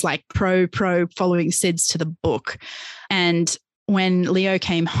 So I was like pro following SIDS to the book. And when Leo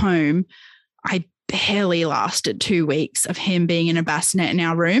came home, I barely lasted 2 weeks of him being in a bassinet in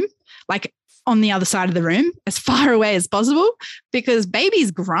our room, like on the other side of the room, as far away as possible, because babies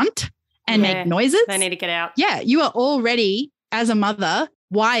grunt and make noises. They need to get out. Yeah, you are already, as a mother,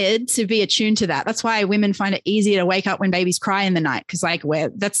 wired to be attuned to that. That's why women find it easier to wake up when babies cry in the night, because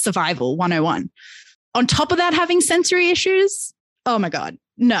that's survival 101. On top of that, having sensory issues, oh my God,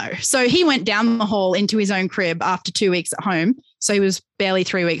 no. So he went down the hall into his own crib after 2 weeks at home. So he was barely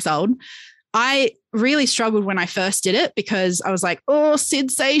 3 weeks old. I really struggled when I first did it because I was like,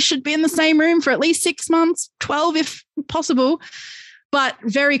 Sid say should be in the same room for at least 6 months, 12 if possible. but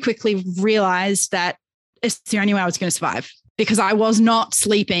very quickly realized that it's the only way I was going to survive because I was not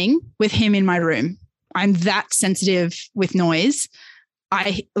sleeping with him in my room. I'm that sensitive with noise.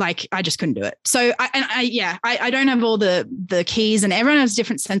 I just couldn't do it. So I don't have all the keys, and everyone has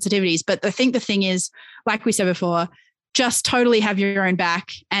different sensitivities. But I think the thing is, like we said before, just totally have your own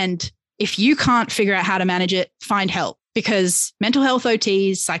back. And if you can't figure out how to manage it, find help, because mental health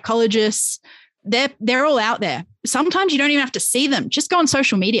OTs, psychologists, they're all out there. Sometimes you don't even have to see them. Just go on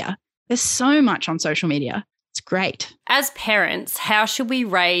social media. There's so much on social media. It's great. As parents, how should we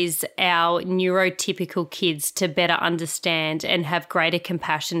raise our neurotypical kids to better understand and have greater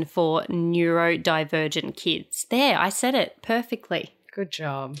compassion for neurodivergent kids? There, I said it perfectly. Good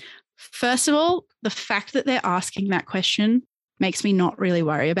job. First of all, the fact that they're asking that question makes me not really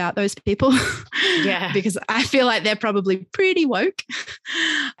worry about those people. Yeah. Because I feel like they're probably pretty woke.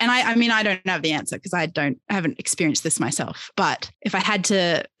 And I mean, I don't have the answer because I haven't experienced this myself. But if I had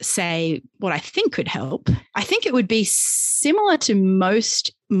to say what I think could help, I think it would be similar to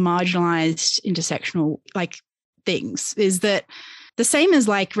most marginalized intersectional things, is that the same as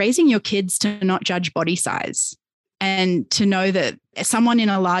raising your kids to not judge body size and to know that someone in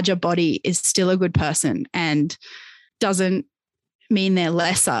a larger body is still a good person and doesn't mean they're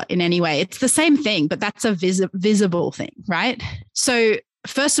lesser in any way. It's the same thing, but that's a visible thing, right? So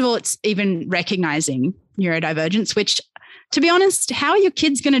first of all, it's even recognizing neurodivergence, which, to be honest, how are your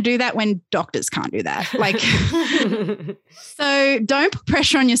kids going to do that when doctors can't do that? So don't put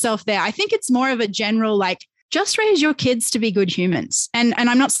pressure on yourself there. I think it's more of a general, just raise your kids to be good humans. And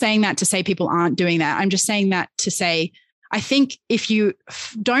I'm not saying that to say people aren't doing that. I'm just saying that to say, I think if you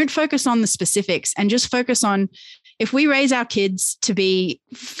don't focus on the specifics and just focus on, if we raise our kids to be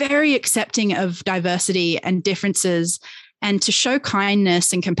very accepting of diversity and differences and to show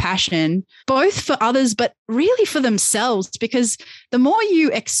kindness and compassion, both for others, but really for themselves, because the more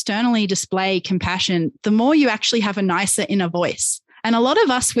you externally display compassion, the more you actually have a nicer inner voice. And a lot of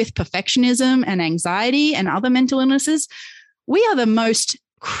us with perfectionism and anxiety and other mental illnesses, we are the most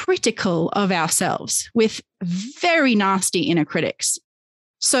critical of ourselves with very nasty inner critics.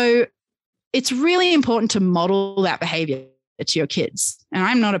 So it's really important to model that behavior to your kids. And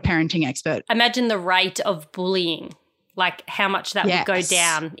I'm not a parenting expert. Imagine the rate of bullying, how much that would go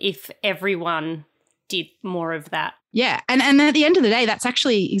down if everyone did more of that. Yeah. And at the end of the day, that's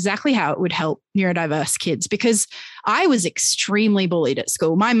actually exactly how it would help neurodiverse kids, because I was extremely bullied at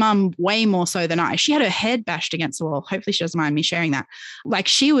school. My mum, way more so than I. She had her head bashed against the wall. Hopefully she doesn't mind me sharing that.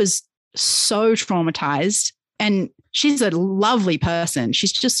 She was so traumatized, and she's a lovely person.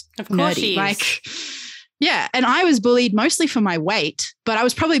 She's just nerdy. Yeah. And I was bullied mostly for my weight, but I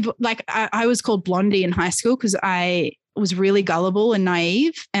was probably I was called Blondie in high school because I was really gullible and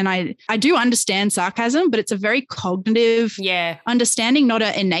naive. And I do understand sarcasm, but it's a very cognitive understanding, not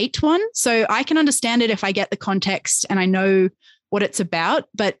an innate one. So I can understand it if I get the context and I know what it's about,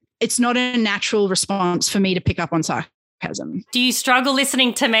 but it's not a natural response for me to pick up on sarcasm. Do you struggle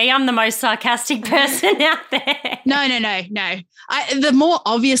listening to me? I'm the most sarcastic person out there. No. The more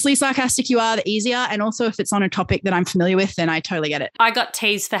obviously sarcastic you are, the easier. And also if it's on a topic that I'm familiar with, then I totally get it. I got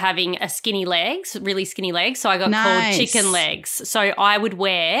teased for having really skinny legs. So I got called chicken legs. So I would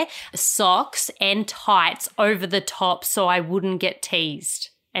wear socks and tights over the top so I wouldn't get teased.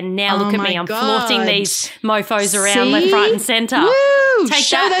 And now look at me, I'm flaunting these mofos around left, right and centre. Woo! Take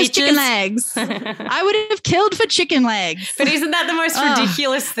Show that, those bitches. chicken legs. I would have killed for chicken legs. But isn't that the most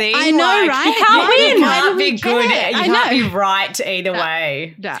ridiculous thing? I know, right? You can't win. You can't be good. You can't be right either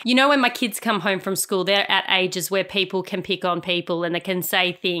way. You know, when my kids come home from school, they're at ages where people can pick on people and they can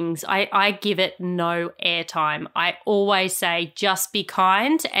say things. I give it no airtime. I always say just be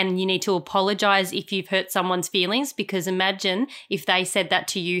kind, and you need to apologise if you've hurt someone's feelings, because imagine if they said that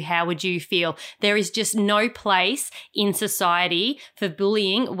to you, how would you feel? There is just no place in society for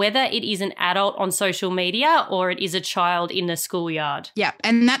bullying, whether it is an adult on social media or it is a child in the schoolyard. Yeah.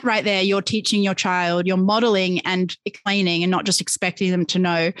 And that right there, you're teaching your child, you're modeling and explaining and not just expecting them to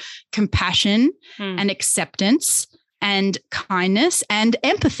know compassion and acceptance and kindness and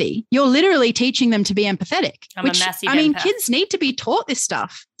empathy. You're literally teaching them to be empathetic. I'm a massive empath. Kids need to be taught this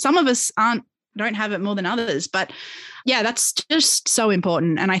stuff. Some of us don't have it more than others, but yeah, that's just so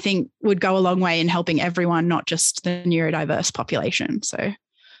important. And I think would go a long way in helping everyone, not just the neurodiverse population. So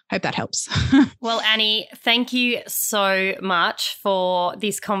hope that helps. Well, Annie, thank you so much for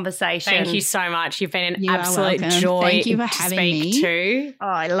this conversation. Thank you so much. You've been an absolute joy. Thank you for having me. Too. Oh,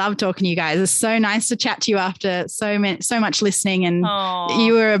 I love talking to you guys. It's so nice to chat to you after so much listening. And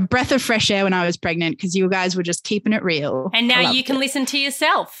you were a breath of fresh air when I was pregnant because you guys were just keeping it real. And now you can listen to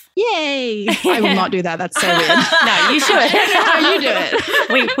yourself. Yay. I will not do that. That's so weird. No, you should. No, you do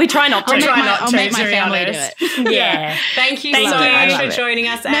it. We try not to. I'll make my family do it. Yeah. Thank you so much for joining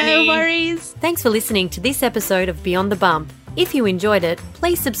us, Annie. No worries. Thanks for listening to this episode of Beyond the Bump. If you enjoyed it,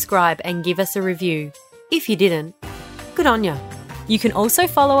 please subscribe and give us a review. If you didn't, good on ya. You can also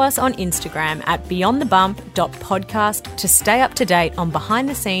follow us on Instagram at beyondthebump.podcast to stay up to date on behind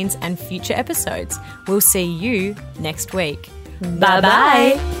the scenes and future episodes. We'll see you next week.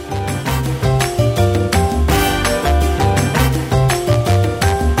 Bye-bye.